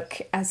first book,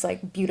 as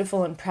like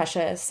beautiful and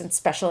precious and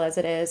special as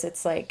it is,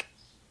 it's like,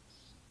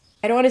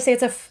 I don't want to say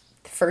it's a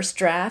first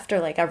draft or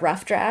like a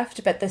rough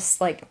draft, but this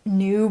like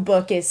new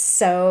book is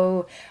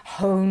so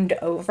honed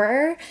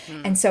over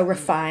and so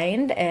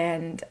refined,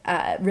 and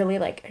really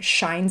like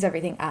shines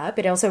everything up.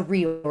 It also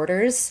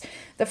reorders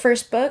the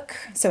first book,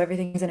 so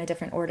everything's in a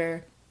different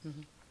order.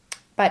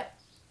 But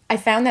I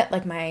found that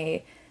like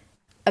my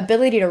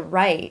ability to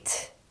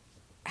write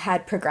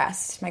had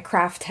progressed. My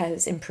craft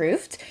has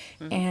improved,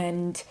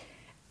 and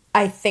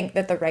I think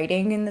that the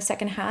writing in the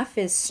second half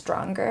is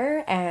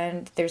stronger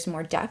and there's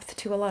more depth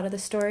to a lot of the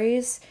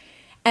stories.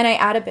 And I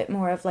add a bit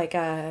more of like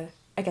I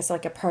guess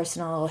like a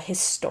personal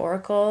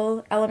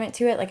historical element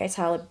to it. Like I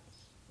tell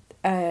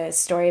a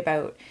story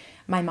about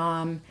my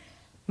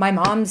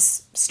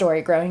mom's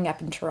story growing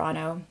up in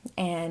Toronto,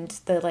 and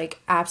the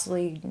like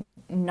absolutely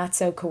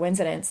nutso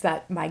coincidence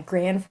that my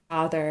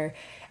grandfather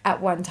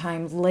at one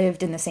time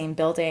lived in the same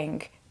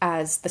building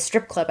as the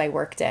strip club I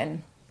worked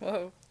in.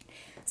 Whoa.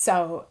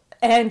 So,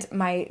 and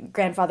my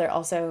grandfather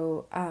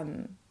also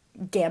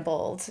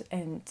gambled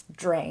and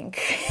drank,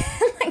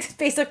 like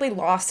basically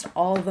lost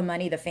all the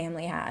money the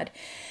family had,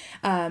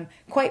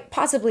 quite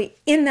possibly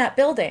in that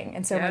building.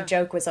 And so my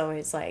joke was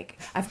always like,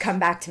 I've come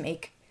back to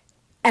make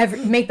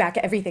back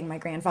everything my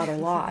grandfather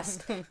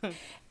lost.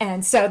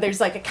 And so there's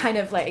like a kind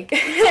of like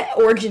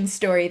origin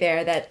story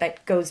there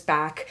that goes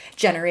back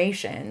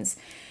generations,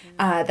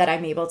 that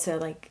I'm able to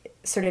like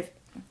sort of,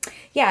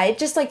 it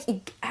just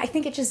like, I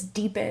think it just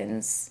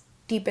deepens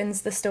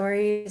the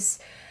stories.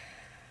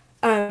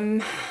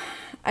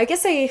 I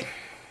guess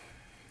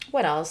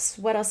what else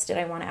did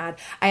I want to add?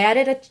 I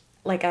added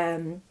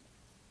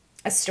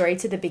a story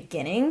to the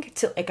beginning,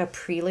 to like a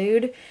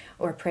prelude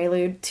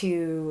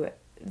to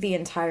the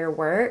entire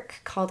work,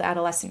 called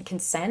Adolescent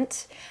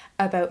Consent,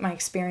 about my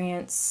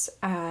experience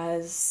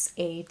as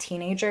a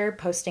teenager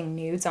posting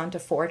nudes onto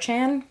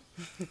 4chan.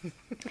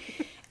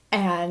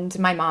 And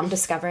my mom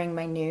discovering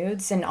my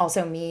nudes, and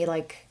also me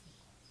like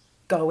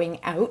going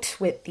out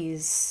with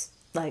these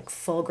like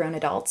full grown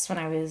adults when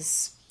I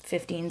was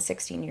 15,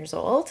 16 years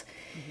old.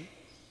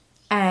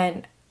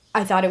 And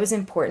I thought it was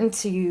important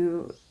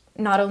to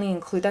not only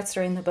include that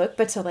story in the book,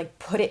 but to like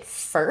put it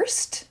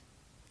first,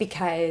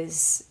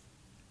 because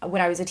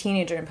when I was a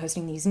teenager and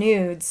posting these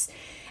nudes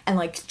and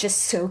like just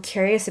so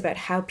curious about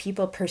how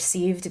people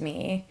perceived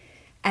me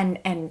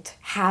and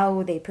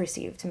how they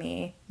perceived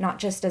me, not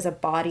just as a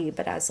body,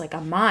 but as like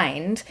a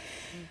mind.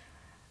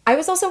 I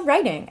was also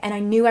writing, and I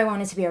knew I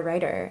wanted to be a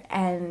writer.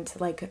 And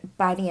like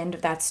by the end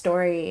of that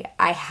story,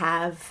 I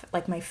have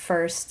like my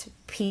first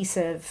piece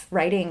of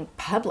writing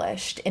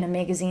published in a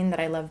magazine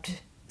that I loved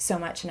so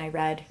much, and I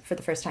read for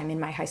the first time in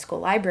my high school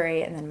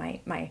library. And then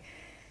my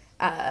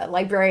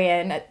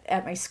librarian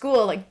at my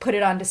school like put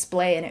it on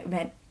display, and it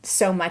meant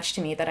so much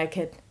to me that I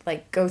could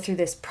like go through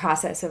this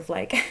process of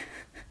like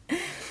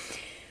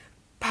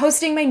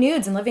posting my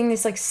nudes and living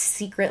this like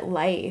secret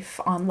life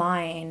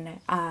online,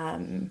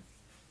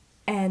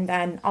 and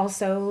then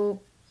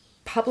also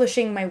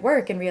publishing my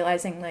work and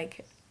realizing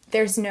like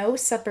there's no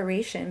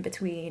separation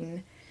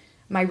between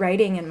my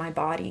writing and my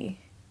body.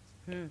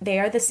 They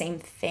are the same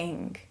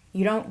thing.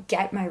 You don't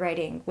get my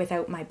writing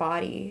without my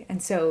body.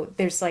 And so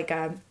there's like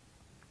I've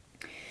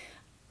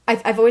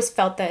always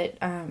felt that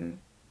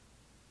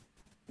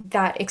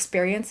that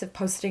experience of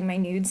posting my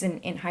nudes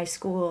in high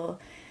school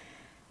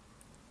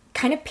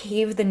kind of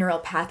paved the neural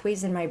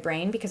pathways in my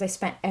brain, because I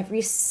spent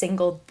every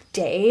single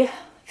day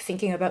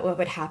thinking about what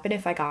would happen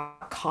if I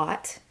got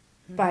caught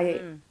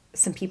by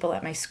some people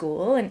at my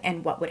school,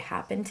 and what would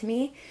happen to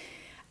me,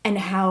 and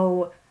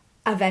how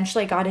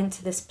eventually I got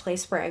into this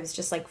place where I was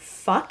just like,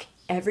 fuck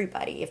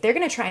everybody. If they're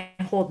going to try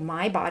and hold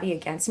my body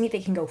against me, they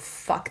can go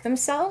fuck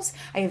themselves.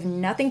 I have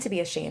nothing to be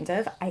ashamed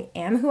of. I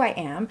am who I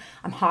am.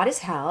 I'm hot as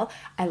hell.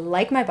 I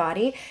like my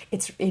body.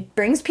 It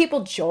brings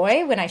people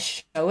joy when I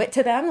show it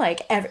to them.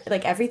 Like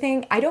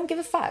everything. I don't give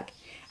a fuck.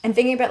 And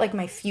thinking about like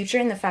my future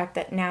and the fact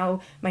that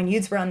now my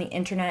nudes were on the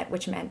internet,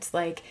 which meant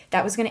like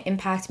that was going to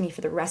impact me for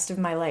the rest of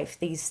my life.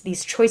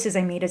 These choices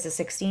I made as a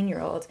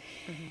 16-year-old,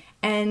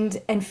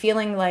 and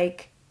feeling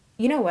like,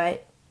 you know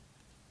what?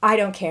 I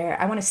don't care.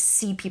 I want to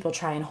see people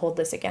try and hold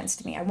this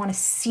against me. I want to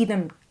see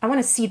them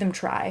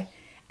try.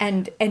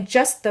 And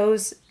just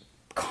those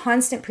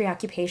constant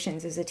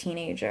preoccupations as a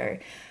teenager,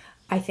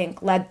 I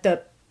think led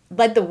the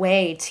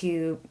way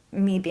to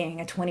me being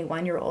a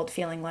 21-year-old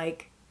feeling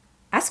like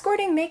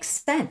escorting makes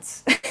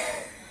sense.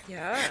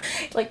 Yeah.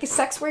 Like,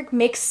 sex work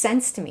makes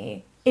sense to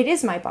me. It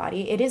is my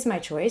body. It is my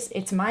choice.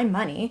 It's my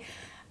money.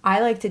 I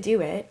like to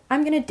do it.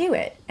 I'm going to do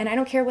it. And I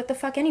don't care what the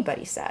fuck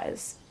anybody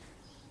says.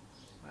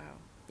 Wow.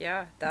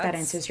 Yeah. That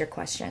answers your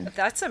question.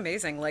 That's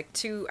amazing. Like,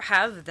 to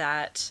have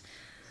that,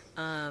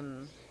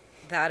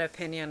 that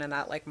opinion and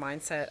that, like,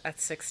 mindset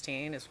at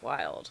 16 is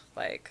wild.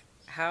 Like,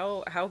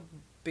 how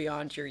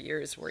beyond your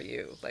years were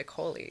you? Like,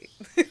 holy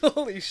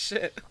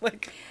shit.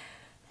 Like,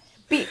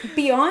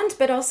 beyond,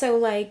 but also,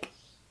 like,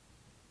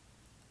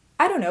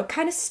 I don't know,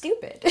 kind of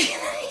stupid.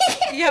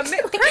 yeah,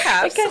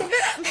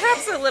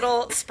 perhaps a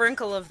little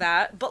sprinkle of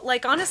that. But,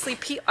 like, honestly,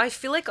 I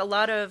feel like a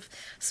lot of,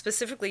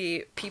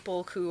 specifically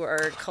people who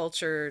are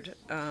cultured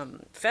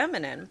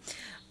feminine,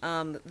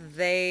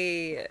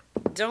 they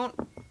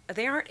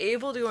aren't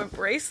able to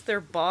embrace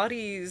their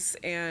bodies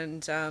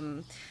and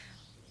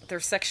their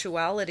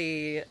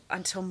sexuality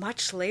until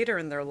much later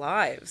in their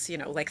lives, you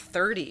know, like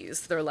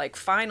 30s. They're like,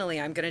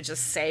 finally, I'm going to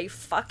just say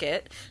fuck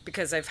it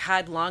because I've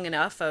had long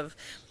enough of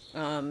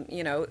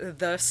you know,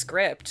 the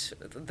script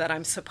that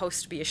I'm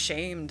supposed to be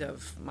ashamed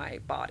of my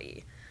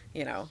body,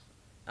 you know.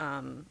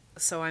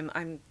 So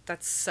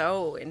that's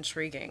so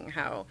intriguing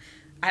how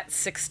at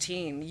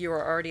 16 you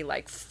are already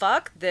like,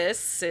 fuck this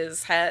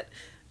cis-het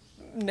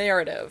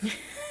narrative,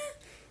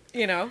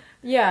 you know?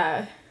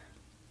 Yeah.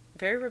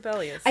 Very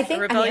rebellious. I think,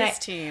 a rebellious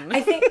teen.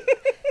 I think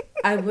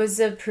I was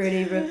a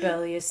pretty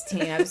rebellious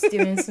teen. I was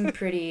doing some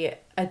pretty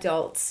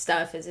adult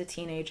stuff as a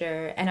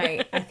teenager, and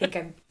I think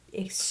I'm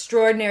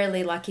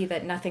extraordinarily lucky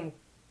that nothing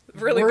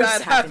really worse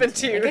bad happened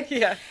to you. Like,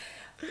 yeah.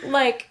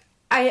 Like,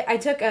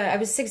 I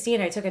was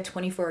 16, I took a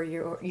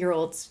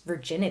 24-year-old's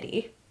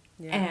virginity.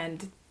 Yeah.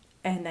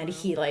 And then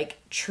he, like,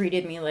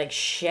 treated me like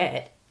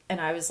shit. And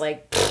I was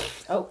like,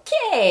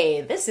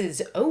 okay, this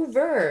is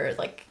over.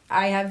 Like,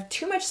 I have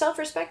too much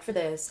self-respect for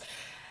this.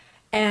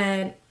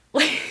 And,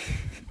 like,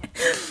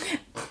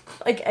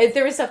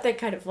 there was something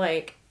kind of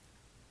like,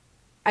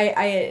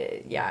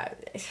 yeah,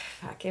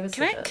 fuck, it was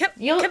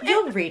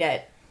you'll read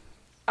it.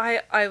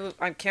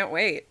 I can't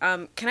wait.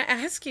 Can I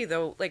ask you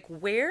though, like,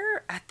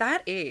 where at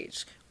that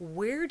age,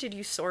 where did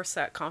you source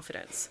that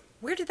confidence?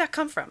 Where did that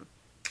come from?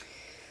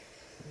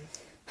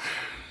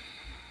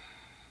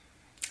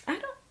 I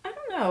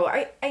don't know.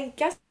 I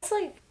guess,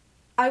 like,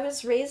 I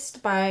was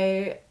raised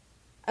by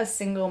a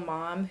single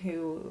mom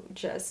who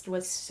just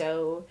was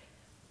so,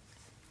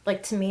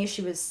 like, to me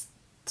she was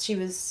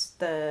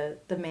the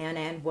man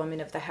and woman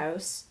of the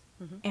house.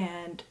 Mm-hmm.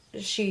 And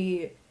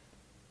she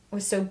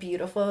was so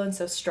beautiful and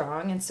so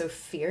strong and so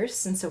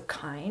fierce and so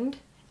kind.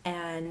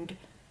 And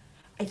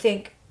I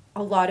think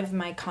a lot of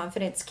my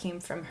confidence came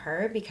from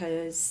her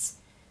because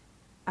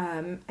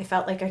I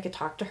felt like I could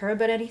talk to her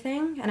about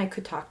anything, and I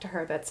could talk to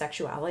her about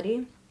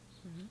sexuality.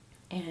 Mm-hmm.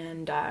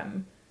 And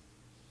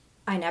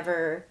I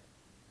never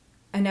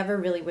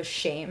really was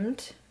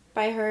shamed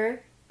by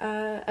her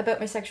about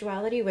my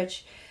sexuality,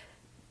 which,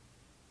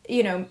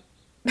 you know,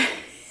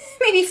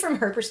 maybe from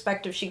her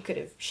perspective, she could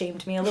have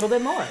shamed me a little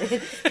bit more.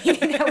 You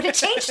know, that would have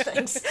changed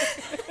things.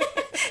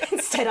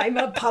 Instead, I'm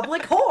a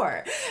public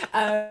whore.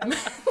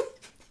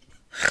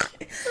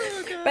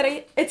 But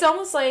it's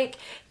almost like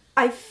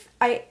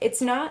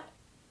it's not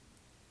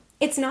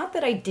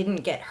that I didn't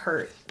get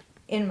hurt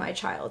in my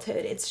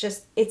childhood.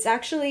 It's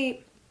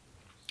actually,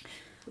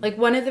 like,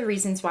 one of the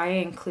reasons why I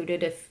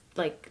included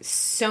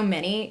so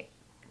many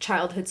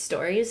childhood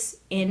stories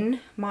in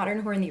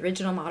modern horror, in the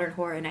original modern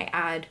horror, and I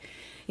add,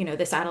 you know,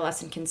 this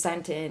adolescent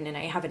consent in, and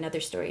I have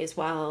another story as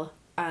well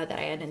that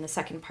I add in the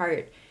second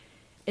part,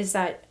 is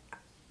that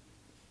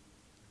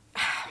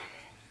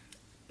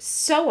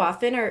so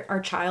often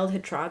our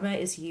childhood trauma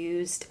is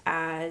used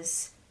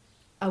as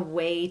a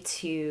way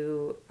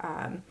to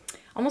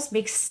almost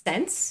make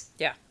sense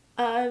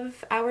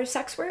of our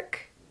sex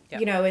work. Yep.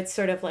 You know, it's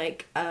sort of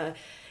like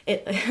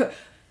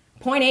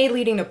point A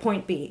leading to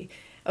point B.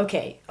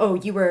 Okay, oh,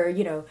 you were,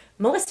 you know,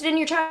 molested in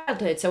your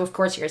childhood, so of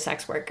course you're a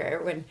sex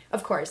worker. When,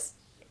 of course,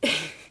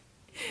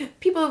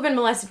 people who've been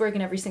molested work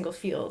in every single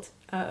field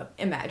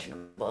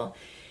imaginable.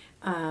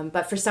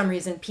 But for some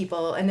reason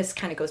people, and this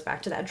kind of goes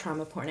back to that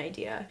trauma porn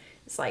idea,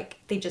 it's like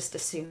they just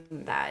assume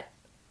that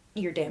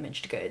you're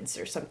damaged goods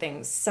or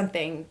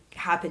something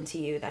happened to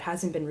you that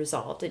hasn't been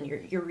resolved, and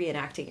you're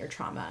reenacting your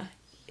trauma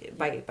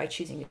by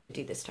choosing to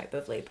do this type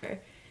of labor.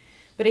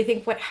 But I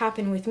think what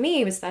happened with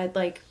me was that,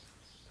 like,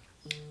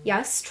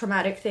 yes,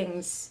 traumatic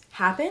things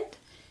happened,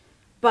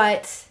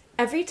 but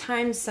every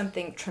time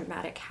something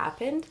traumatic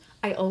happened,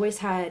 I always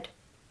had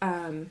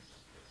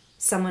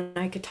someone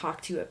I could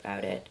talk to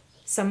about it.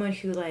 Someone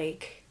who,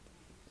 like,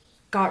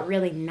 got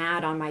really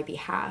mad on my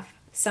behalf.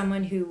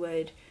 Someone who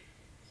would,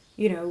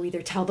 you know,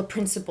 either tell the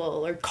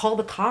principal or call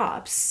the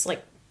cops,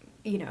 like,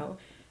 you know,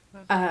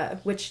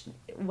 which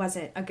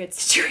wasn't a good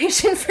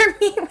situation for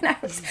me when I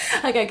was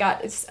like, I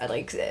got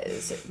like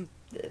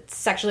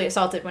sexually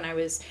assaulted when I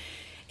was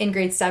in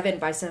grade 7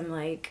 by some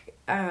like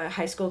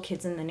high school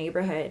kids in the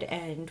neighborhood.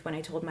 And when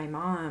I told my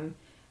mom,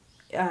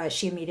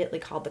 she immediately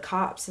called the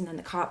cops, and then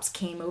the cops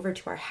came over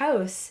to our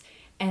house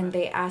and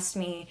they asked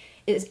me,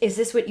 is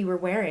this what you were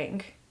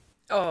wearing?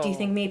 Do you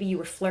think maybe you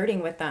were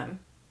flirting with them?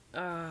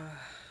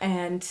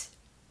 And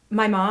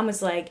my mom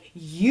was like,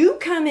 you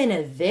come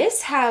into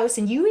this house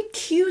and you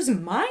accuse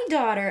my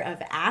daughter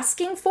of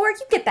asking for it?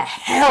 You get the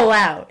hell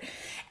out.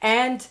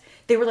 And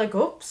they were like,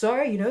 oh,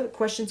 sorry, the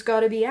question's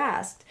got to be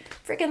asked.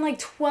 Freaking like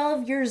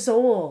 12 years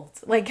old.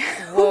 Like,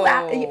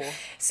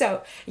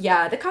 so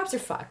yeah, the cops are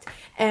fucked.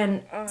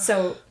 And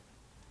so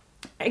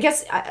I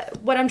guess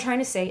what I'm trying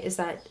to say is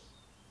that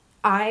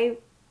I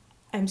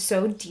am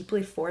so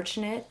deeply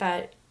fortunate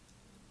that,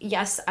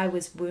 yes, I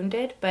was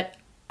wounded, but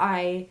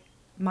my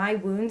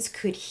wounds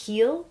could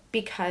heal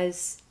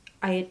because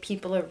I had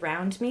people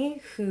around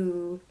me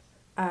who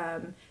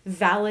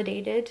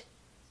validated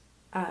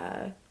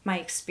my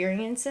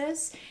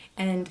experiences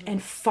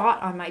and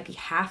fought on my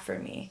behalf for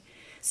me.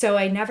 So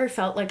I never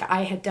felt like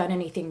I had done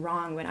anything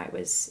wrong when I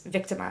was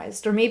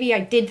victimized. Or maybe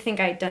I did think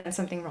I had done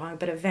something wrong,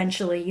 but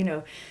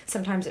eventually,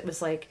 sometimes it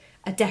was like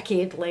a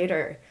decade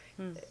later,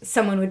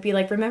 someone would be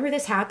like, remember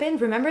this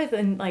happened? Remember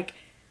then, like,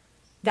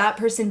 that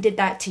person did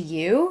that to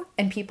you,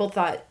 and people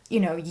thought,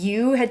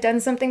 you had done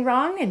something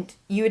wrong and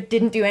you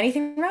didn't do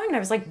anything wrong. And I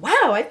was like,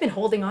 wow, I've been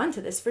holding on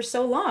to this for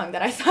so long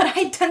that I thought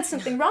I'd done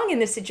something wrong in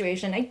this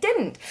situation. I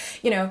didn't,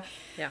 Yeah.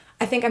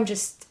 I think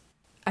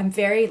I'm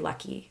very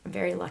lucky. I'm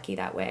very lucky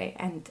that way.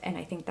 And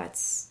I think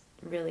that's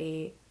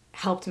really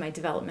helped my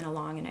development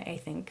along. And I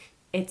think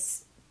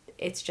it's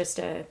just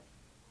a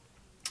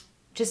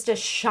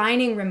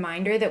shining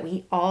reminder that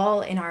we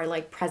all in our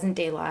like present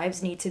day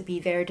lives need to be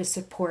there to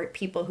support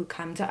people who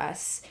come to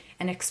us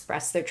and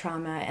express their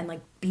trauma and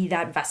like be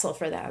that vessel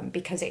for them,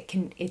 because it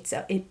can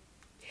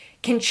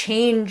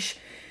change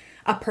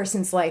a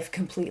person's life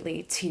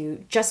completely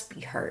to just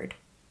be heard,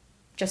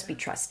 just be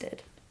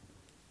trusted.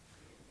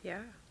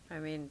 Yeah. I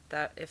mean,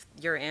 that if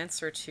your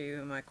answer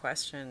to my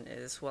question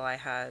is, well, I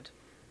had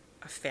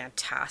a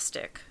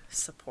fantastic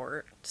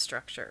support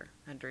structure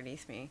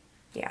underneath me.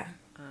 Yeah.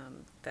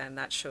 Then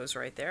that shows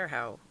right there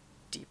how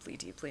deeply,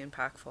 deeply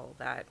impactful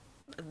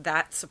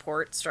that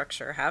support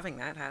structure, having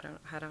that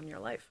had on your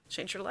life.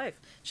 Changed your life.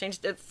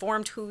 It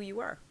formed who you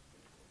are.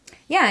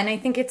 Yeah, and I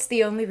think it's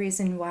the only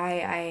reason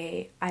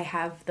why I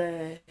have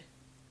the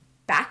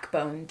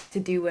backbone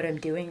to do what I'm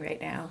doing right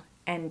now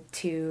and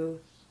to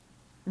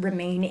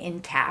remain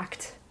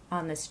intact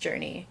on this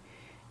journey,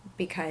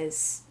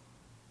 because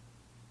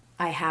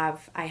I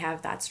have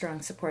that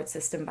strong support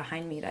system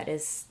behind me that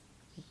is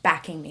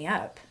backing me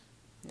up,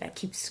 that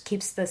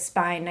keeps the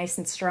spine nice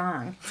and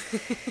strong.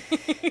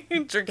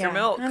 Drink your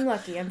milk. I'm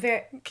lucky. I'm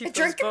very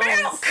drink your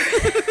milk.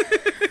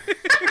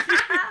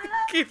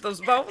 Keep those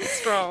bones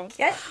strong.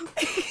 Yeah.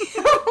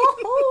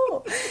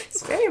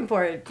 It's very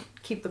important.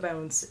 Keep the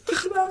bones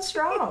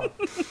strong.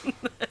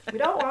 We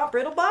don't want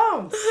brittle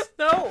bones.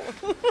 No.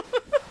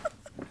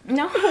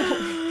 No.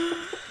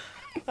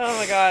 Oh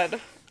my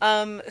God.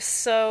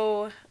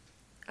 So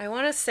I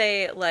want to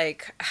say,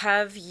 like,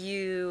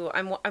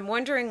 I'm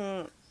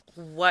wondering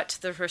what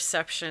the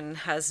reception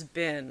has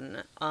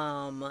been,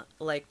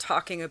 like,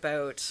 talking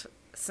about,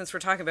 since we're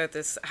talking about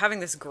this, having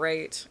this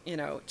great,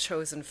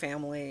 chosen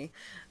family,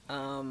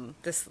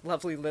 this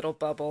lovely little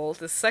bubble,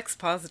 this sex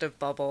positive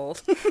bubble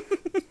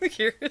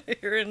here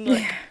in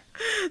like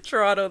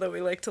Toronto that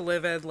we like to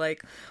live in,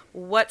 like,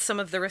 what some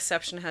of the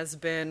reception has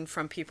been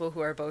from people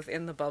who are both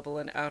in the bubble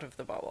and out of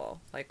the bubble.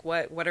 Like,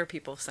 what are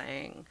people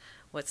saying?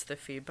 What's the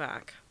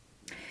feedback?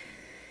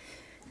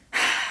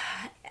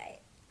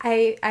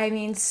 I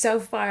mean, so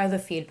far the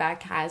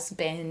feedback has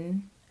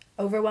been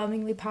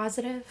overwhelmingly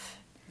positive.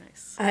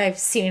 Nice. I've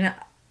seen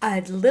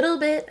a little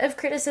bit of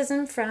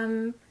criticism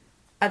from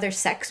other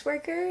sex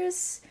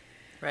workers.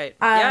 Right.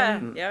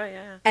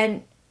 Yeah.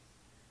 And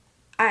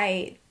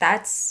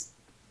that's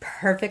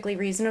perfectly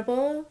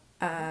reasonable.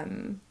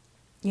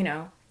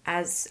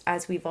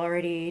 As we've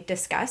already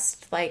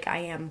discussed, like, I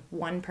am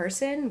one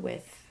person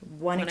with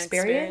one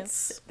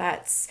experience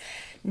that's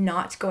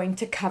not going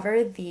to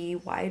cover the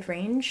wide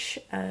range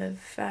of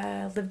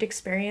lived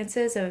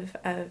experiences of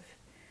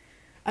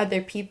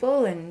other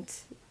people, and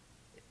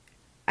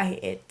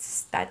it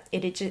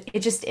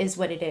just is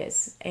what it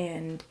is,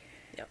 and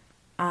yep.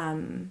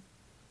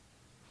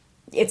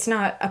 It's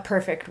not a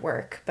perfect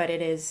work, but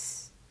it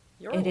is.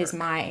 It's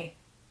my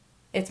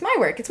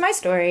work. It's my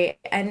story,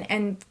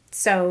 and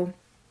so.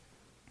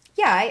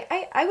 Yeah,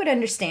 I would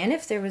understand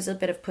if there was a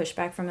bit of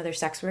pushback from other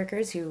sex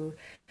workers who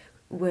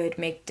would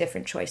make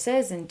different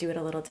choices and do it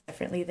a little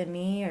differently than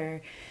me,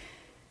 or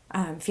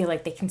feel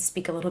like they can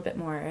speak a little bit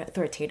more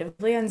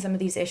authoritatively on some of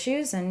these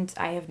issues, and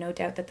I have no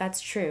doubt that that's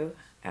true.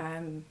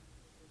 But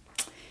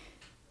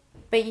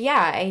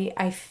yeah,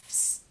 I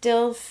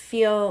still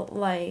feel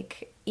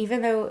like,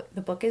 even though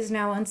the book is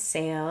now on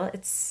sale,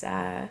 it's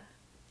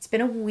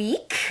been a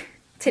week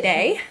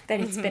today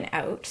that it's been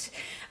out.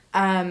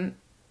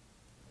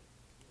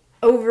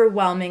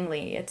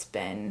 Overwhelmingly, it's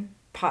been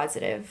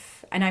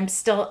positive, and I'm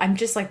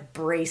just like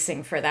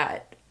bracing for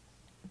that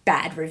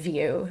bad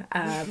review.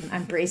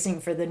 I'm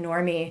bracing for the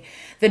normie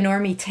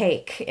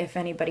take. If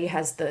anybody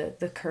has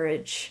the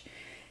courage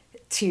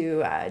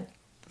to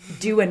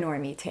do a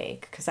normie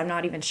take, because I'm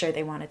not even sure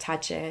they want to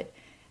touch it.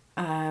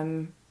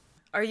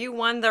 Are you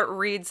one that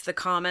reads the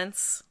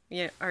comments?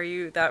 Yeah, are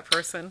you that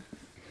person?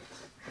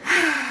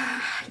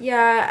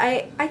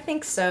 Yeah, I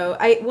think so.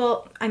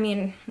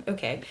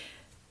 Okay.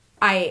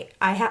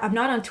 I'm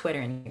not on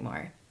Twitter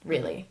anymore,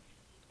 really.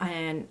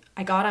 And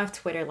I got off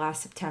Twitter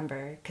last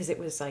September because it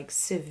was like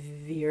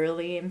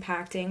severely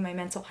impacting my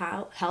mental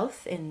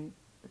health in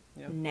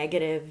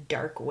negative,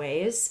 dark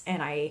ways.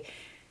 And I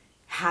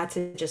had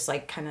to just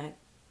like kind of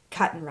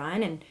cut and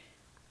run. And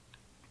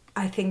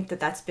I think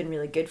that that's been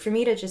really good for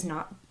me to just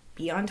not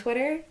be on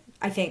Twitter.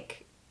 I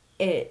think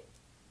it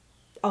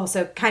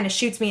also kind of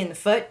shoots me in the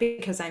foot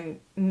because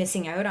I'm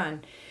missing out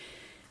on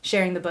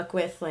sharing the book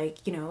with,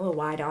 like, you know, a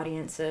wide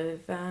audience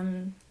of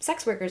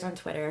sex workers on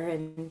Twitter,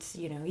 and,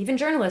 you know, even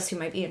journalists who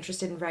might be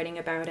interested in writing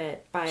about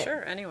it. But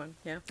sure, anyone,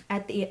 yeah.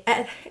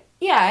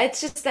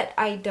 It's just that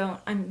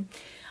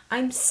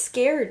I'm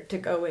scared to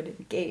go and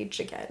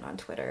engage again on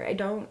Twitter. I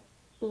don't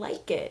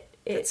like it.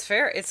 It's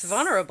fair. It's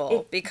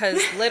vulnerable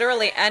because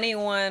literally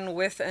anyone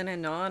with an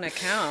Anon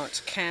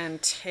account can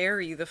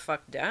tear you the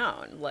fuck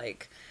down.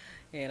 Like,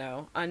 you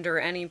know, under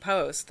any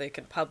post, they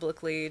could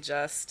publicly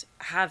just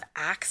have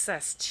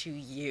access to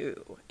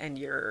you and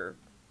your,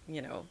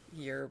 you know,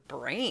 your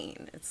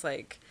brain. It's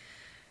like,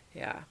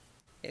 yeah,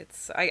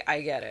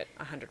 I get it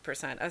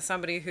 100%. As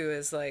somebody who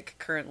is like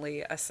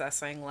currently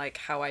assessing like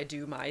how I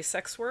do my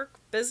sex work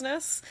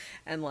business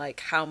and like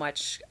how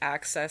much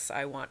access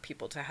I want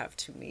people to have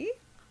to me,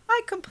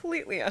 I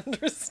completely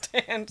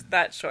understand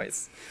that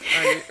choice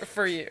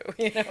for you,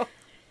 you know?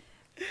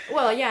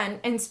 Well, yeah,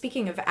 and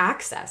speaking of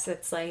access,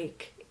 it's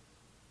like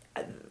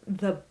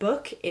the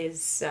book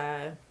is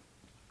I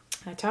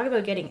talk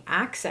about getting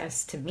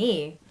access to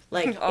me,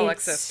 like all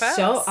access pass.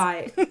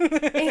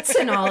 It's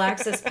an all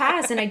access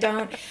pass, and I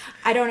don't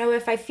know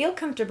if I feel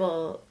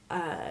comfortable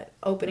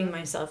opening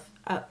myself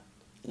up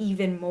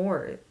even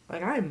more.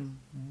 Like, I'm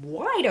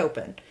wide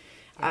open.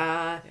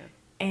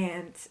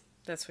 And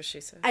that's what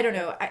she said. I don't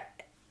know.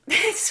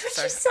 That's what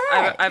she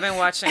said. I've been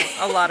watching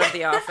a lot of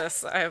The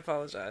Office. I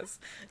apologize.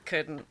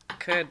 Could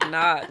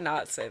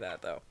not say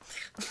that though.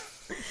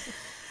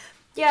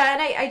 Yeah,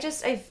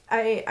 and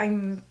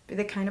I'm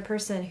the kind of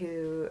person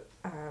who,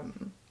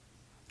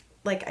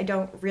 like, I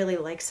don't really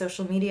like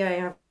social media. I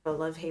have a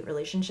love-hate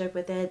relationship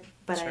with it,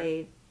 but sure.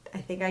 I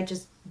think I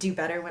just do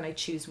better when I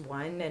choose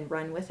one and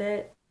run with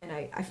it. And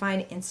I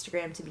find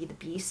Instagram to be the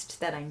beast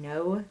that I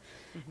know.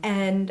 Mm-hmm.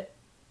 And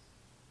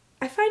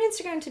I find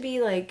Instagram to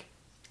be like,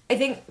 I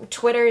think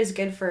Twitter is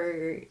good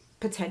for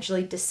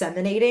potentially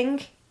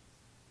disseminating,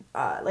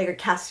 like, or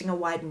casting a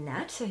wide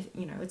net.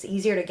 You know, it's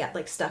easier to get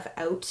like stuff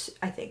out,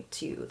 I think,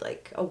 to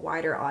like a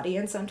wider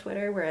audience on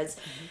Twitter, whereas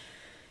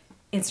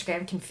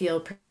Instagram can feel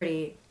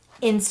pretty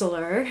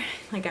insular.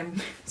 Like,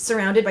 I'm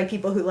surrounded by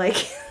people who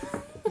like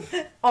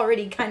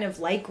already kind of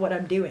like what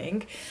I'm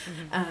doing.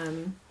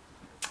 Mm-hmm.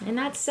 And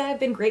that's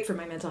been great for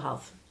my mental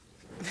health.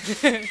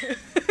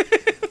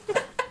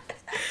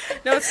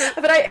 No,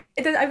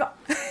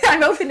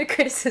 I'm open to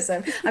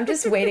criticism. I'm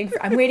just waiting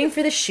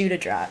for the shoe to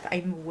drop.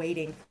 I'm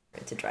waiting for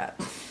it to drop.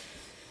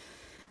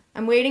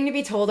 I'm waiting to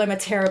be told I'm a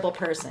terrible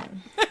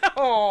person.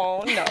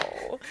 Oh, no.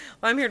 Well,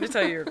 I'm here to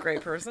tell you you're a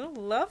great person, a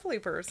lovely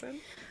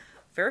person,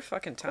 very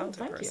fucking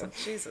talented person.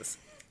 You. Jesus.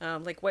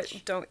 Like, what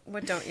don't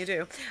you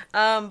do?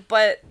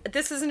 But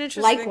this is an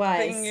interesting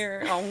thing.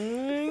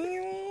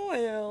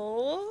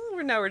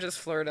 Now we're just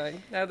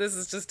flirting. Now this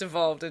has just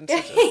evolved into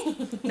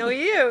just no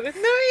you.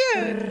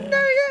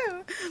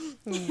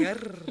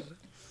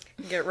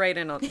 Get right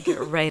in on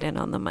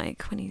the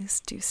mic when you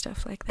do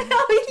stuff like that.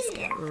 Oh, just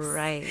yes. Get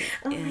right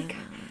in.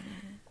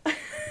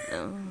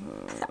 Oh.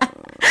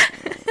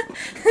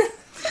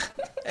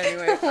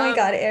 Anyway. Oh my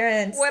God,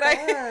 Erin. What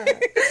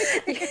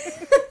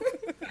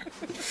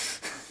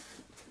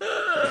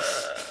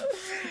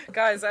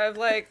Guys, I have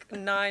like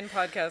 9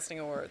 podcasting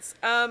awards.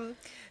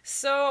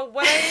 So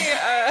what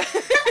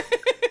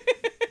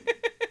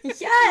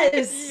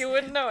Yes! You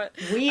wouldn't know it.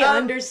 We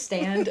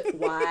understand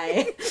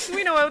why.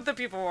 We know what the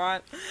people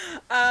want.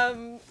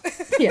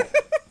 Yeah.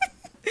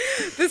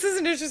 This is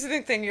an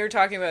interesting thing you're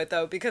talking about,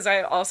 though, because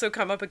I also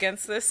come up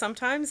against this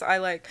sometimes. I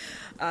like,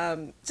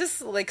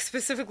 just like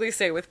specifically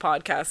say with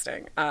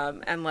podcasting,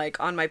 and like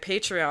on my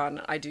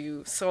Patreon, I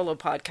do solo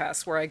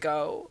podcasts where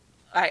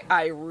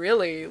I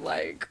really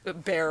like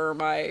bear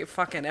my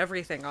fucking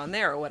everything on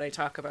there, what I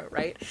talk about,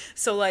 right?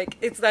 So like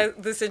it's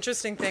this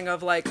interesting thing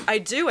of like I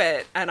do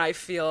it and I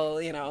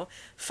feel, you know,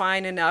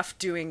 fine enough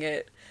doing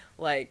it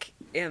like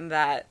in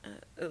that,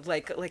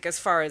 like as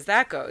far as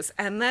that goes.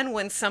 And then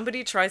when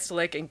somebody tries to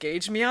like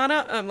engage me on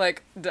it, I'm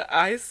like, did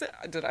I say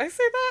that? Did I?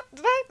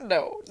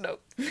 No,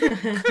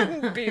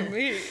 couldn't be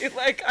me.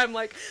 Like, I'm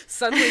like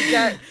suddenly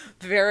get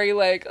very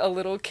like a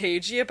little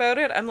cagey about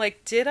it. I'm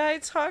like, did I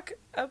talk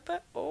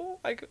about, oh,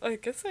 I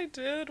guess I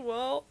did.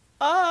 Well,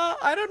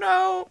 I don't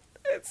know.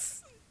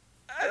 It's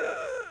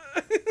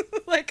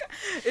like,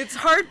 it's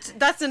hard.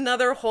 That's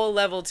another whole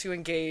level to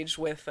engage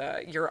with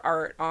your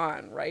art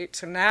on, right?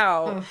 To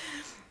now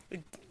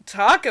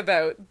talk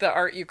about the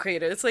art you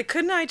created. It's like,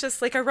 couldn't I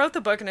just, like, I wrote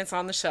the book and it's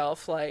on the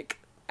shelf, like,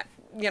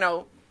 you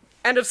know,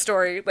 end of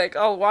story. Like,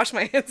 I'll wash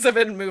my hands of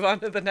it and move on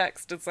to the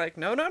next. It's like,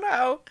 no.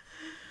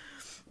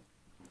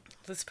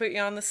 Let's put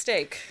you on the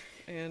stake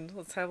and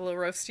let's have a little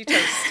roasty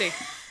toasty.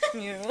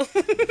 You know?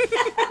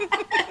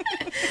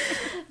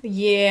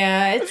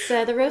 Yeah, it's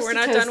the roasty We're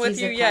not toasties done with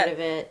you are yet. part of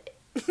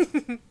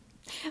it.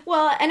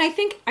 Well, and I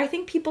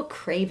think people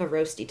crave a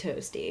roasty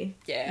toasty.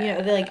 Yeah. You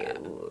know, they're like,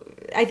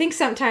 I think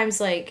sometimes,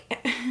 like,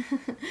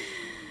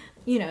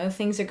 you know,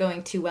 things are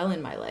going too well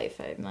in my life.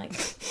 I'm like,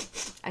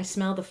 I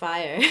smell the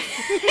fire.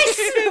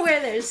 Where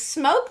there's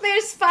smoke,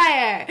 there's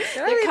fire.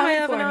 They're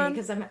coming for me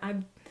because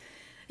I'm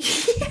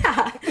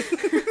yeah.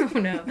 Oh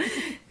no,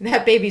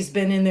 that baby's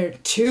been in there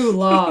too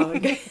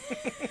long.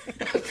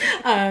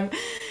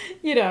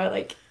 You know,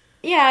 like,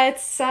 yeah,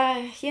 it's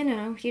you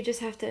know, you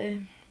just have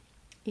to,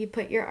 you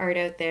put your art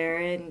out there,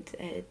 and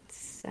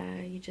it's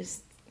you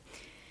just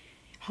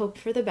hope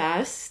for the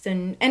best,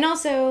 and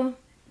also,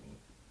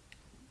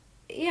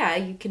 yeah,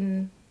 you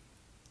can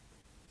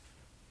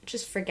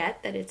just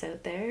forget that it's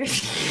out there.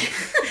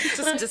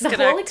 Just disconnect.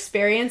 The whole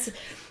experience.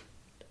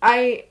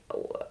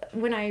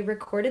 When I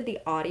recorded the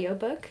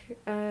audiobook,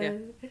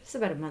 it was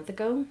about a month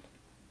ago,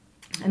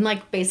 and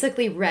like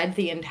basically read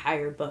the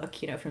entire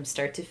book, you know, from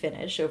start to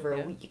finish over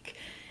a week.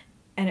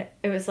 And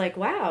it was like,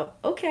 wow,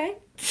 okay.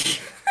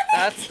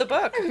 That's the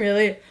book.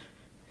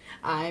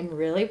 I'm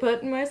really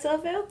putting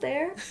myself out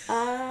there.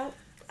 I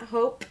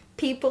hope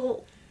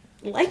people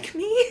like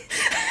me.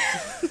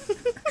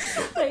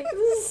 Like,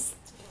 this is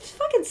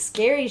fucking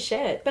scary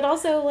shit. But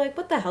also, like,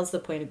 what the hell's the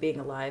point of being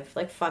alive?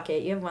 Like, fuck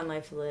it. You have one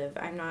life to live.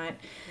 There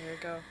you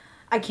go.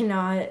 I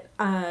cannot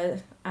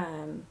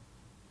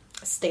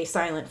stay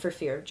silent for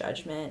fear of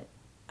judgment.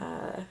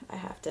 I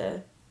have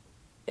to,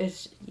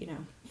 it's, you know,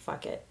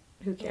 fuck it.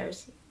 Who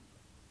cares?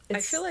 I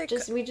feel like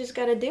we just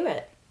gotta do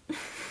it.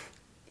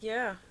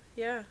 Yeah.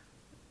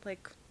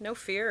 Like, no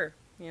fear,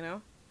 you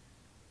know?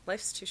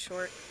 Life's too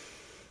short.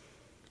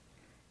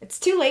 It's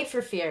too late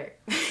for fear.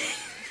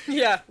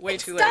 Yeah, way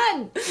too late. It's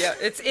done! Yeah,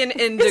 it's in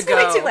indigo. It's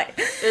way too late.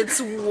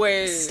 It's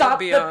way Stop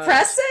beyond. the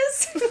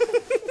presses!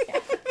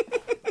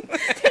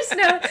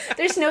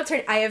 There's no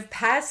turn. I have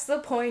passed the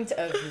point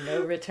of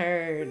no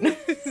return.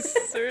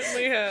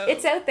 Certainly have.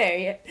 It's out there.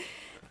 You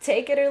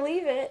take it or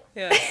leave it.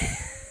 Yeah.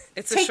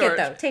 It's a Take short. it,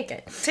 though. Take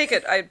it. Take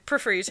it. I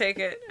prefer you take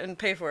it and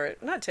pay for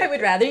it. Not take it. I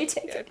would rather you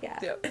take it, yeah.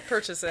 Yeah,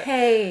 purchase it.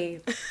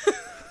 Hey.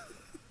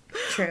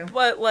 True.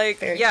 But, like,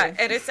 Very yeah, true.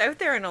 and it's out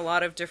there in a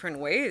lot of different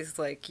ways.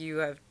 Like, you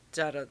have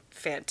done a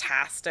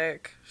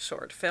fantastic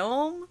short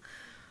film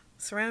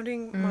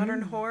surrounding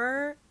modern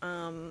horror.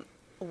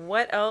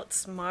 What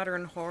else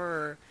modern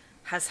horror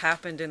has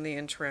happened in the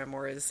interim,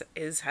 or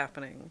is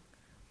happening,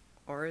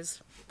 or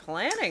is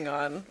planning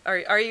on?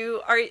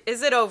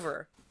 Is it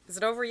over? Is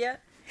it over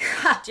yet?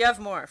 Do you have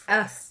more for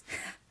us?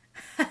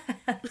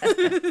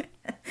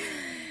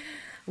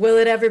 Will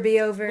it ever be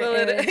over? Will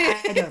it?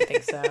 I don't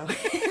think so.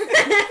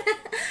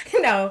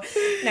 No.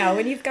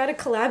 When you've got a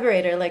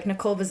collaborator like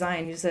Nicole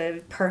Bazine, who's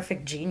a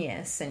perfect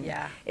genius and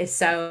is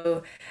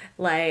so,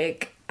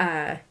 like,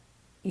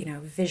 you know,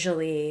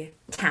 visually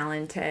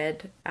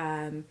talented.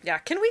 Can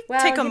we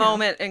take a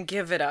moment and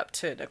give it up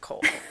to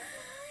Nicole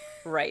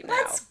right now?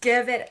 Let's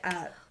give it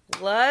up.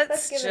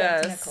 Let's give it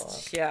up to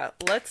Nicole.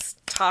 Let's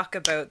talk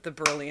about the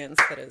brilliance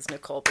that is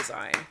Nicole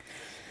Bazine.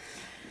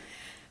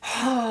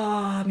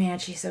 Oh, man,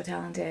 she's so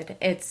talented.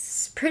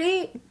 It's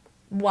pretty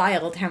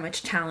wild how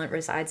much talent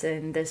resides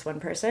in this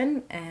one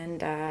person.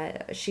 And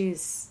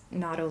she's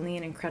not only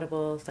an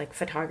incredible, like,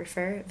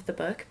 photographer of the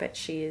book, but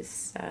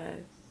she's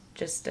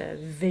just a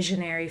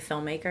visionary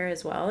filmmaker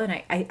as well.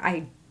 And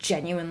I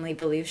genuinely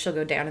believe she'll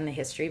go down in the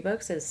history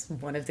books as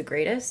one of the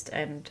greatest.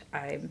 And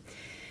I'm,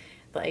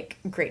 like,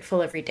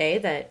 grateful every day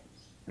that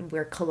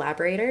we're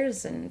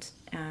collaborators and,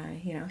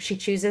 you know, she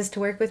chooses to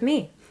work with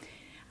me.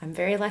 I'm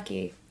very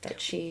lucky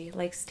that she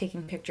likes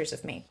taking pictures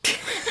of me.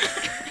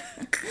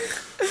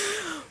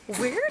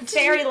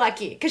 Very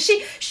lucky. Because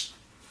she...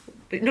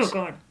 No,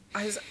 go on.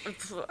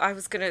 I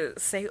was going to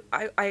say,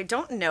 I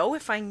don't know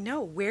if I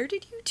know. Where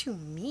did you two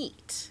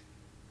meet?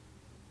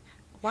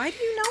 Why do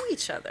you know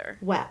each other?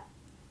 Well,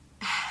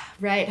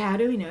 right, how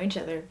do we know each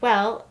other?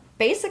 Well,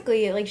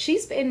 basically, like,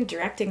 she's been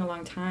directing a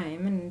long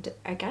time, and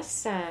I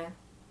guess, I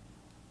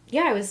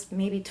was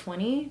maybe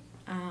 20.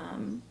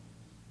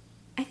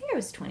 I think I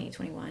was 20,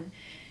 21.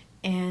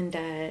 And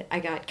I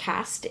got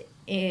cast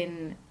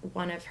in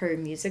one of her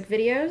music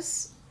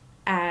videos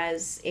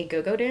as a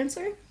go-go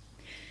dancer.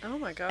 Oh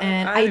my God.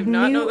 And I did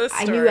not know this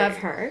I story. knew of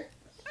her.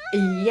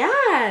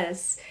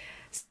 Yes.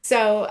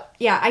 So,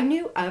 yeah, I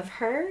knew of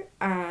her,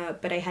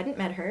 but I hadn't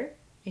met her.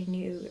 I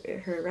knew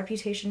her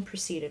reputation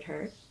preceded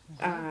her.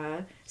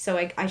 So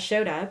I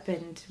showed up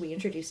and we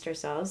introduced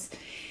ourselves.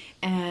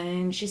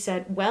 And she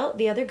said, well,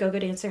 the other go-go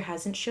dancer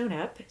hasn't shown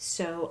up,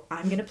 so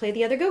I'm going to play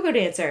the other go-go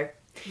dancer.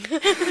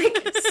 Like,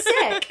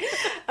 sick.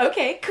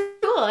 Okay,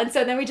 cool. And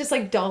so then we just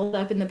like dolled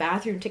up in the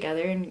bathroom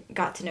together and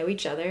got to know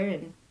each other.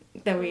 And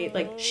then we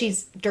like,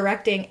 she's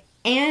directing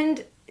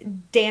and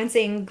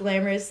dancing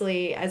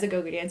glamorously as a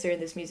go-go dancer in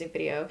this music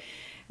video.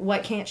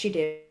 What can't she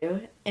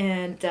do?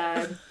 And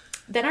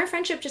then our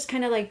friendship just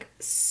kind of like,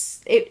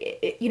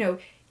 you know,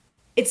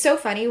 it's so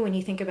funny when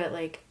you think about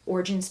like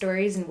origin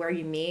stories and where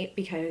you meet,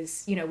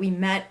 because, you know, we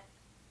met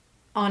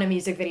on a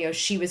music video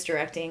she was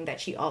directing that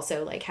she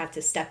also like had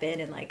to step in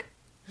and like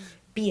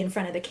be in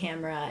front of the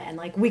camera, and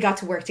like we got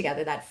to work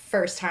together that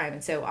first time.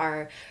 And so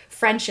our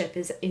friendship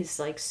is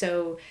like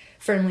so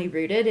firmly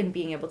rooted in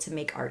being able to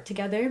make art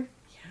together.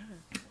 Yeah.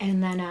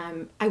 And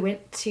then I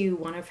went to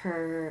one of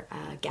her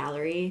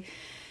gallery.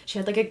 She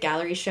had like a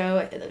gallery show.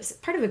 It was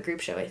part of a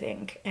group show, I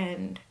think.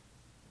 And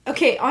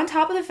okay, on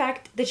top of the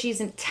fact that she's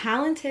a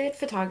talented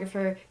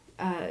photographer,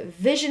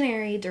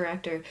 visionary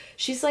director,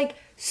 she's like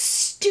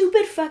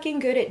stupid fucking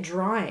good at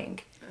drawing.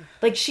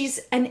 Like she's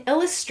an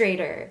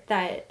illustrator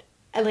that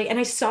like, and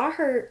I saw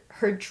her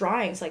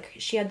drawings, like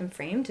she had them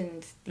framed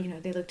and, you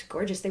know, they looked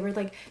gorgeous. They were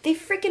like, they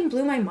freaking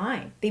blew my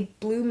mind. They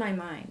blew my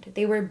mind.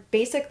 They were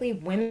basically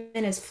women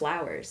as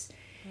flowers.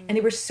 And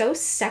they were so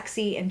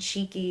sexy and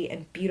cheeky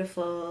and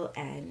beautiful.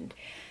 And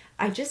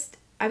I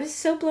was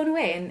so blown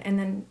away. And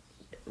then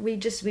we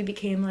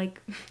became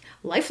like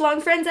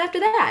lifelong friends after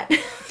that.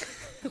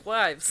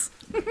 Wives.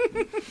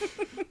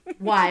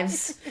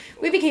 Wives.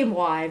 We became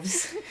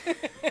wives.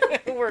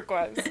 Work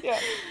wives, yeah.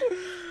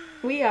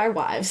 We are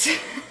wives.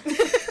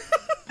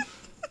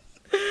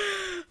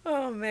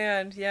 Oh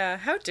man, yeah.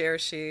 How dare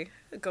she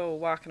go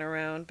walking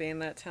around being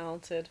that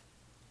talented?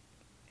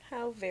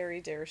 How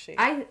very dare she?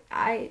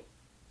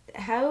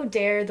 How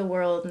dare the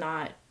world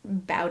not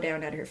bow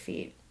down at her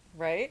feet?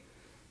 Right?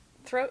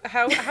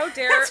 How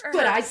dare That's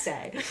what I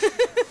say.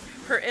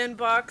 Her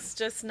inbox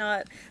just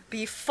not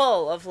be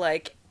full of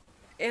like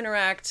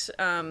interact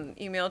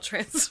email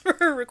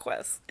transfer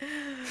requests.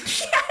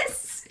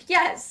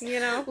 Yes. You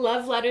know?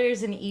 Love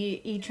letters and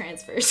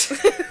e-transfers.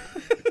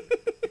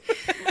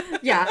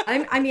 Yeah,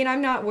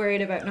 I'm not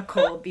worried about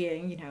Nicole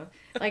being, you know,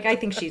 like, I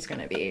think she's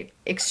going to be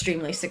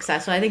extremely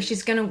successful. I think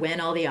she's going to win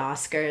all the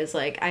Oscars.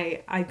 Like,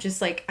 I'm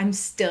just, like, I'm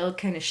still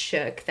kind of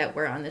shook that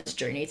we're on this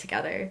journey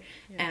together.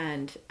 Yeah.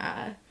 And,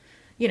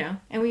 you know,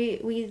 and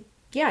we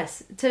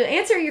yes, to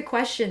answer your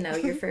question, though,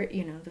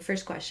 the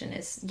first question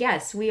is,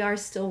 yes, we are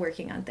still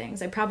working on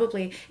things. I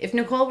probably, if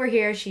Nicole were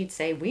here, she'd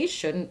say, we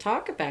shouldn't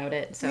talk about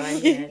it. So I'm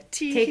going to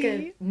take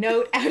a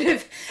note out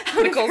of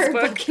her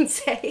book and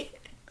say...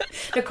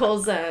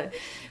 Nicole's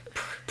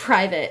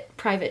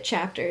private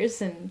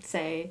chapters and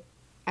say,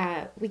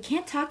 we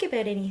can't talk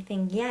about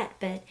anything yet,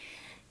 but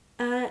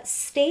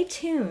stay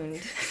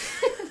tuned.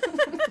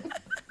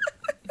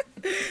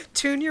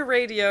 Tune your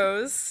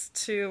radios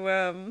to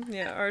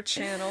our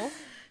channel.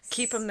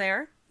 Keep them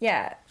there.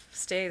 Yeah.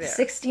 Stay there.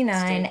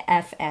 69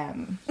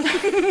 FM.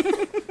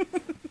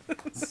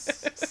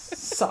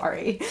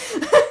 Sorry.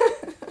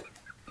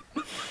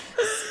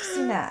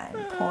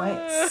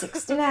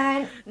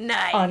 69.69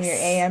 nice. On your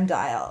AM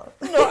dial.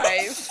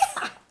 Nice.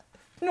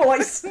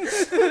 Nice.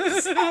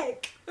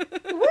 Sick.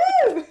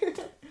 Woo!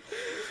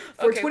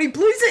 420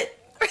 blues it.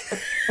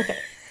 Okay.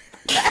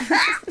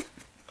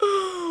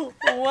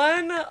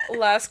 One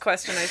last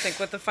question, I think,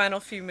 with the final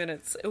few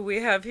minutes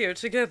we have here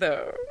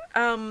together.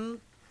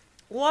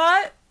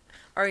 What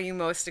are you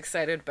most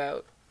excited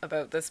about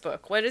this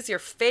book? What is your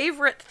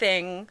favorite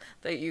thing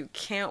that you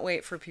can't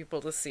wait for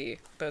people to see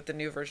about the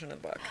new version of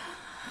the book?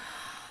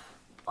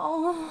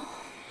 Oh.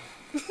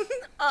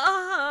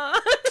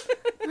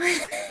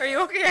 Are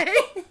you okay?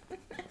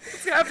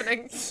 What's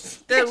happening?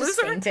 Did I lose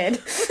her? Fainted.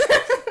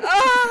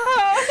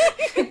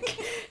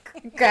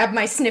 Grab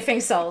my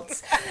sniffing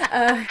salts.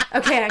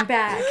 Okay, I'm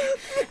back.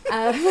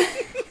 I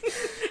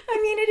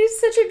mean, it is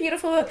such a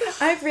beautiful...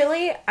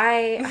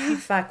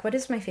 what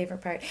is my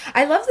favorite part?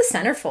 I love the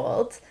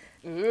centerfold.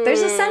 Ooh.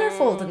 There's a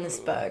centerfold in this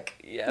book.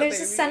 Yeah,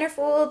 there's a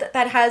centerfold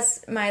that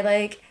has my,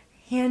 like...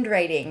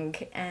 handwriting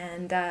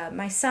and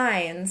my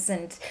signs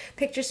and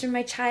pictures from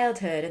my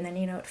childhood, and then,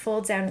 you know, it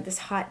folds out into this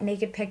hot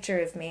naked picture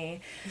of me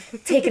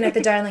taken at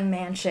the Darling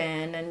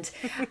Mansion, and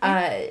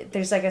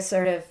there's like a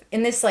sort of,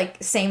 in this like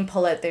same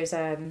pullout, there's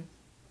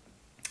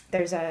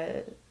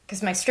a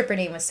because my stripper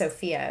name was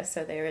Sophia,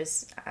 so there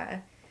was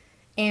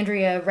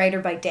Andrea,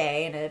 writer by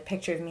day, and a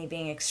picture of me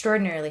being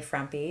extraordinarily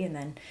frumpy, and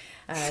then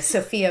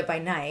Sophia by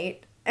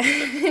night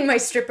in my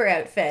stripper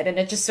outfit, and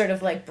it just sort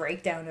of like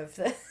breakdown of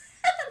the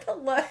the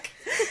look.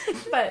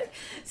 But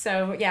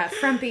so yeah,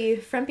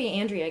 frumpy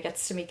Andrea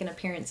gets to make an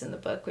appearance in the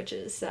book, which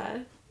is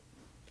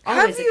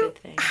Always a good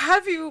thing.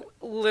 Have you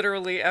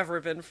literally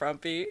ever been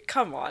frumpy?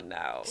 Come on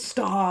now.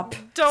 Stop.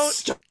 Don't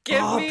Stop.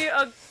 give me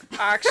an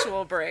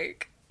actual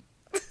break.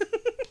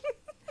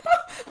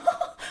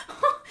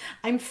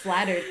 I'm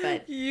flattered,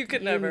 but you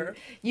could never.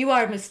 You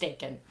are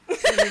mistaken.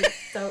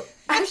 So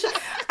actually,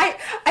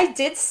 I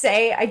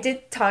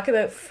did talk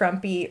about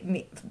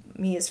frumpy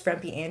me as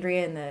frumpy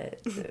Andrea in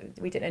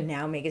we did a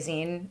Now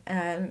magazine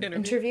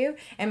interview,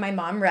 and my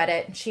mom read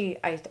it,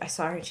 and I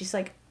saw her, and she's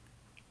like,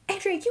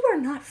 Andrea, you are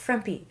not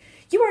frumpy.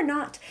 You are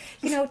not.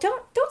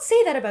 Don't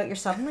say that about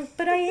yourself. I'm like,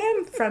 but I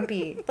am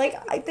frumpy. Like,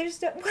 what do you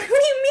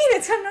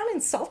mean? I'm not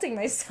insulting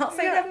myself.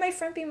 Yeah. I have my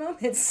frumpy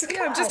moments.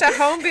 Yeah, I'm just at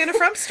home being a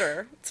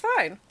frumpster. It's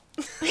fine.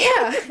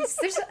 Yeah,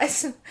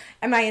 it's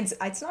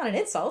not an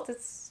insult.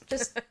 It's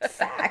just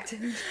fact.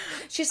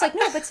 She's like,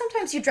 no, but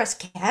sometimes you dress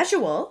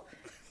casual.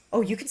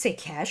 Oh, you could say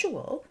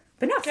casual,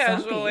 but not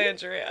casual, frumpy.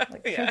 Andrea.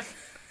 Like, yeah.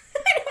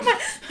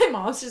 My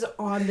mom's just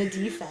on the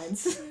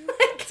defense.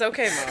 It's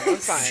okay, Mom.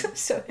 It's fine.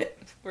 So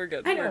we're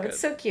good. I know, we're good. It's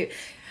so cute.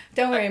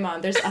 Don't worry,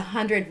 Mom. There's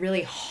 100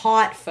 really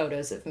hot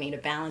photos of me to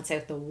balance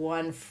out the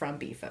one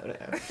frumpy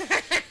photo.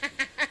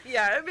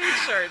 Yeah, I made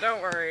sure.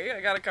 Don't worry.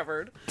 I got it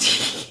covered.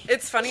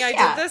 It's funny. I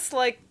did this,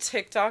 like,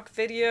 TikTok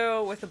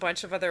video with a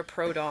bunch of other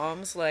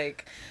pro-doms,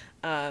 like,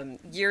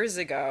 years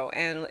ago,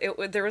 and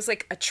there was,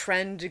 like, a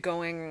trend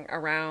going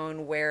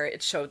around where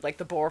it showed, like,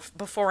 the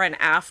before and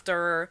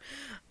after,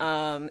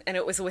 and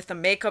it was with the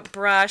makeup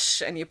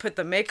brush, and you put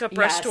the makeup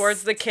brush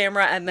towards the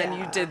camera, and then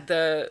you did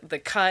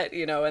the cut,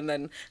 and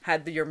then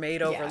had your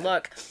made-over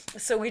look.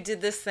 So we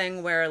did this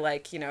thing where,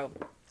 like,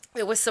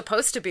 it was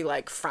supposed to be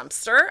like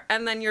frumpster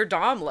and then your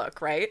dom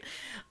look, right?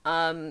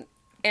 And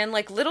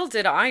like little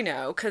did I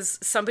know, because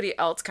somebody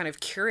else kind of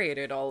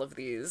curated all of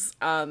these,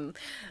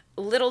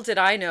 little did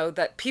I know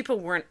that people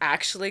weren't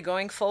actually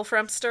going full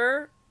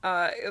frumpster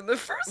in the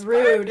first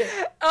Rude.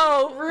 part.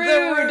 Oh, rude.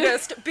 The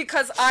rudest,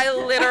 because I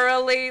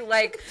literally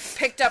like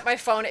picked up my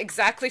phone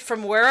exactly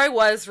from where I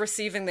was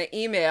receiving the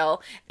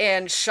email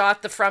and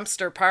shot the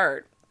frumpster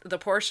part, the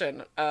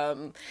portion.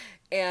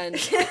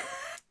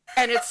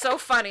 And it's so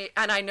funny,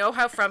 and I know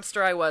how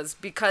frumpster I was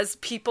because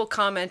people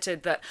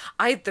commented that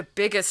I had the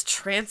biggest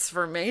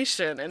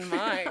transformation in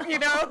mine,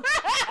 And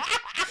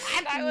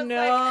I was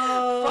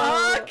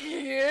like, fuck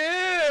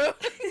you.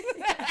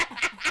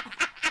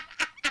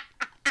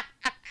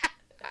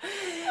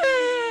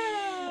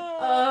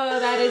 Oh,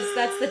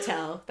 that's the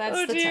tell.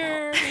 That's the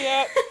dear. tell.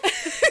 Yep.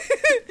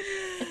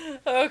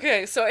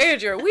 Okay, so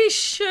Andrea, we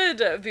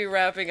should be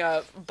wrapping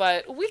up,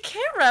 but we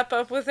can't wrap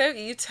up without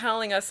you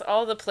telling us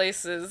all the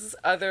places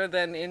other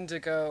than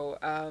Indigo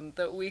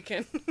that we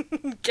can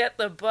get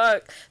the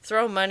book,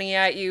 throw money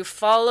at you,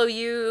 follow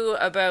you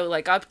about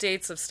like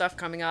updates of stuff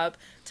coming up.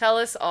 Tell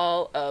us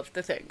all of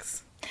the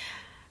things.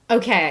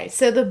 Okay,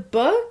 so the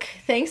book,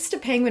 thanks to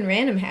Penguin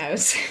Random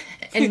House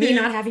and me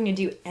not having to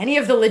do any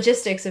of the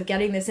logistics of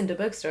getting this into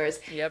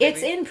bookstores,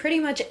 it's in pretty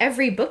much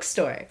every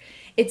bookstore.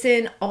 It's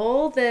in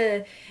all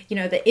the,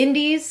 the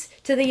indies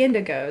to the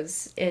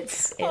indigos.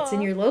 It's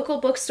in your local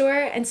bookstore,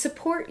 and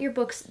support your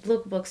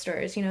local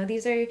bookstores.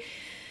 These are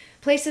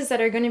places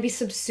that are going to be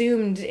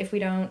subsumed if we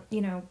don't,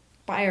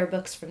 buy our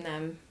books from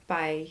them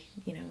by,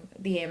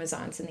 the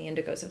Amazons and the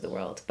Indigos of the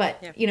world.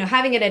 But,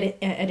 having it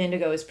at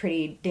Indigo is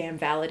pretty damn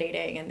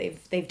validating, and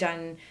they've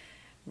done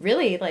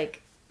really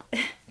like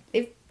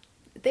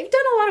they've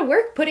done a lot of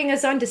work putting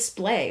us on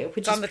display,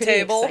 which is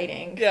pretty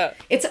exciting. Yeah.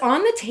 It's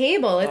on the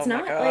table. It's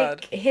not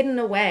like hidden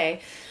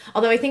away.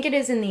 Although I think it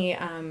is in the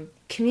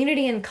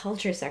community and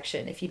culture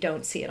section if you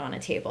don't see it on a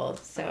table.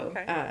 So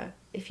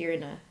if you're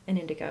in an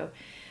Indigo,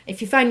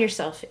 if you find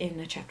yourself in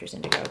a chapter's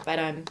Indigo. But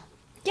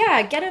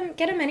get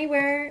them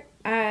anywhere.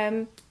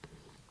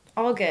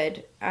 All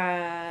good.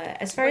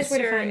 As far as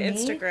where to find me,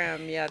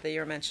 Instagram, that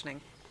you're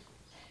mentioning.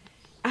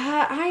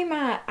 I'm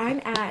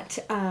at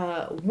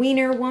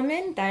Wiener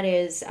Woman. That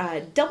is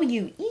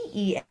WEENER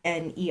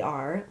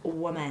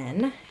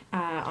Woman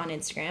on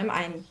Instagram.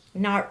 I'm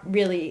not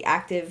really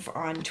active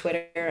on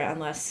Twitter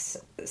unless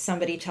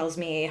somebody tells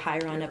me high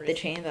run up the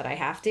chain that I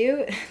have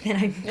to. Then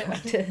I'm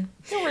going to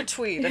you'll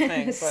retweet, I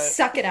think. But...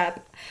 suck it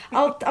up.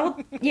 I'll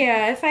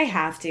if I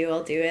have to,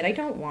 I'll do it. I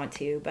don't want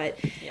to, but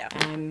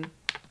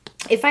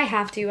if I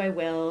have to, I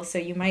will. So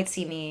you might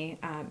see me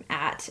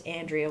at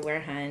Andrea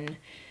Werhun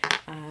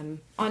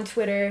on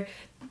Twitter.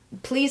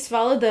 Please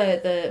follow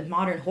the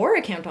Modern Horror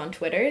account on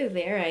Twitter.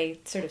 There I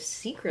sort of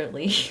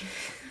secretly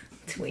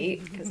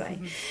tweet because I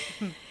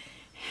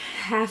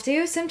have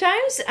to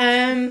sometimes.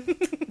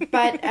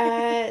 But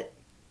and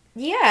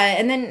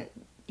then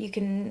you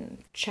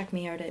can check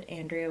me out at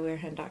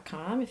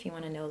andreawerhun.com if you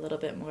want to know a little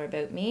bit more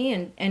about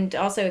me. And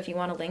also if you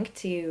want a link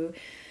to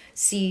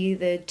see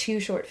the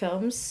 2 short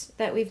films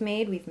that we've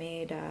made. We've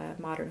made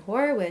Modern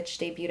Horror, which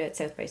debuted at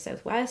South by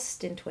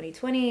Southwest in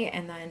 2020,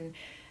 and then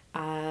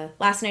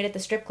Last Night at the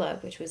Strip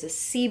Club, which was a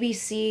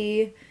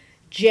CBC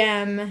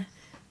gem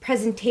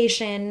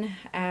presentation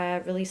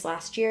released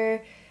last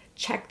year.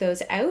 Check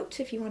those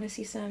out if you want to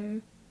see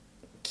some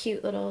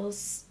cute little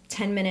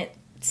 10-minute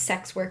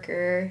sex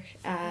worker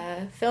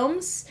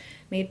films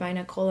made by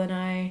Nicole and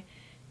I.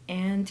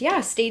 And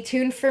yeah, stay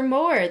tuned for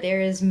more.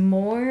 There is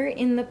more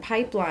in the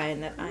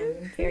pipeline that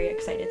I'm very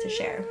excited to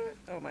share.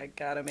 Oh my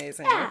God,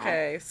 amazing. Yeah.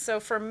 Okay,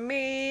 so for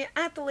me,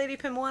 at the Lady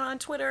Pim 1 on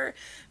Twitter,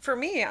 for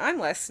me, I'm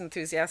less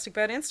enthusiastic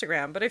about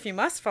Instagram, but if you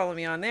must follow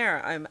me on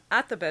there, I'm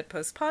at the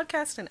Bedpost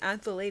Podcast and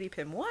at the Lady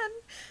Pim 1.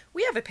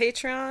 We have a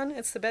Patreon,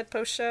 it's the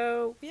Bedpost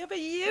Show. We have a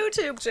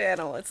YouTube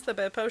channel, it's the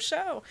Bedpost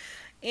Show.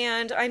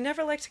 And I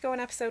never like to go an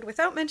episode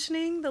without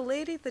mentioning the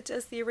lady that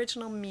does the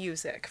original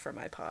music for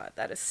my pod.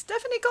 That is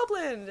Stephanie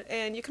Copeland,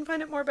 and you can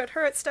find out more about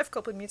her at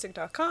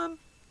stephcopelandmusic.com.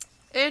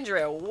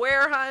 Andrea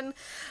Werhun,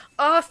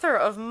 author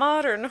of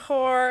Modern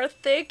Horror.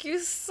 Thank you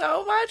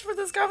so much for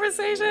this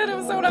conversation. It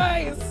was so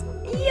nice.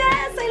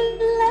 Yes,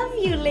 I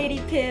love you, Lady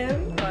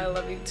Pim. I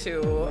love you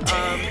too.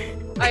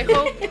 I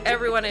hope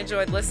everyone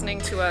enjoyed listening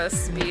to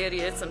us be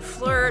idiots and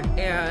flirt,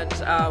 and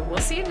we'll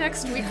see you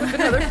next week with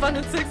another fun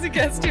and sexy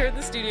guest here in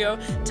the studio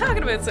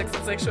talking about sex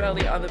and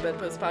sexuality on the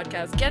Bedpost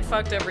Podcast. Get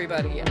fucked,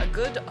 everybody. A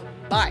good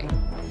bye.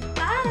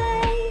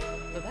 Bye.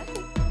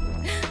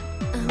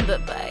 Bye-bye.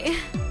 Bye-bye.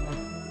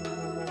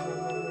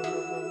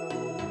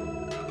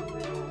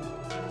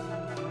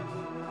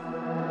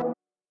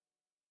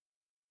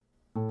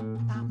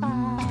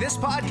 This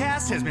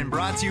podcast has been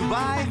brought to you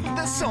by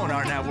the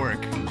Sonar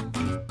Network.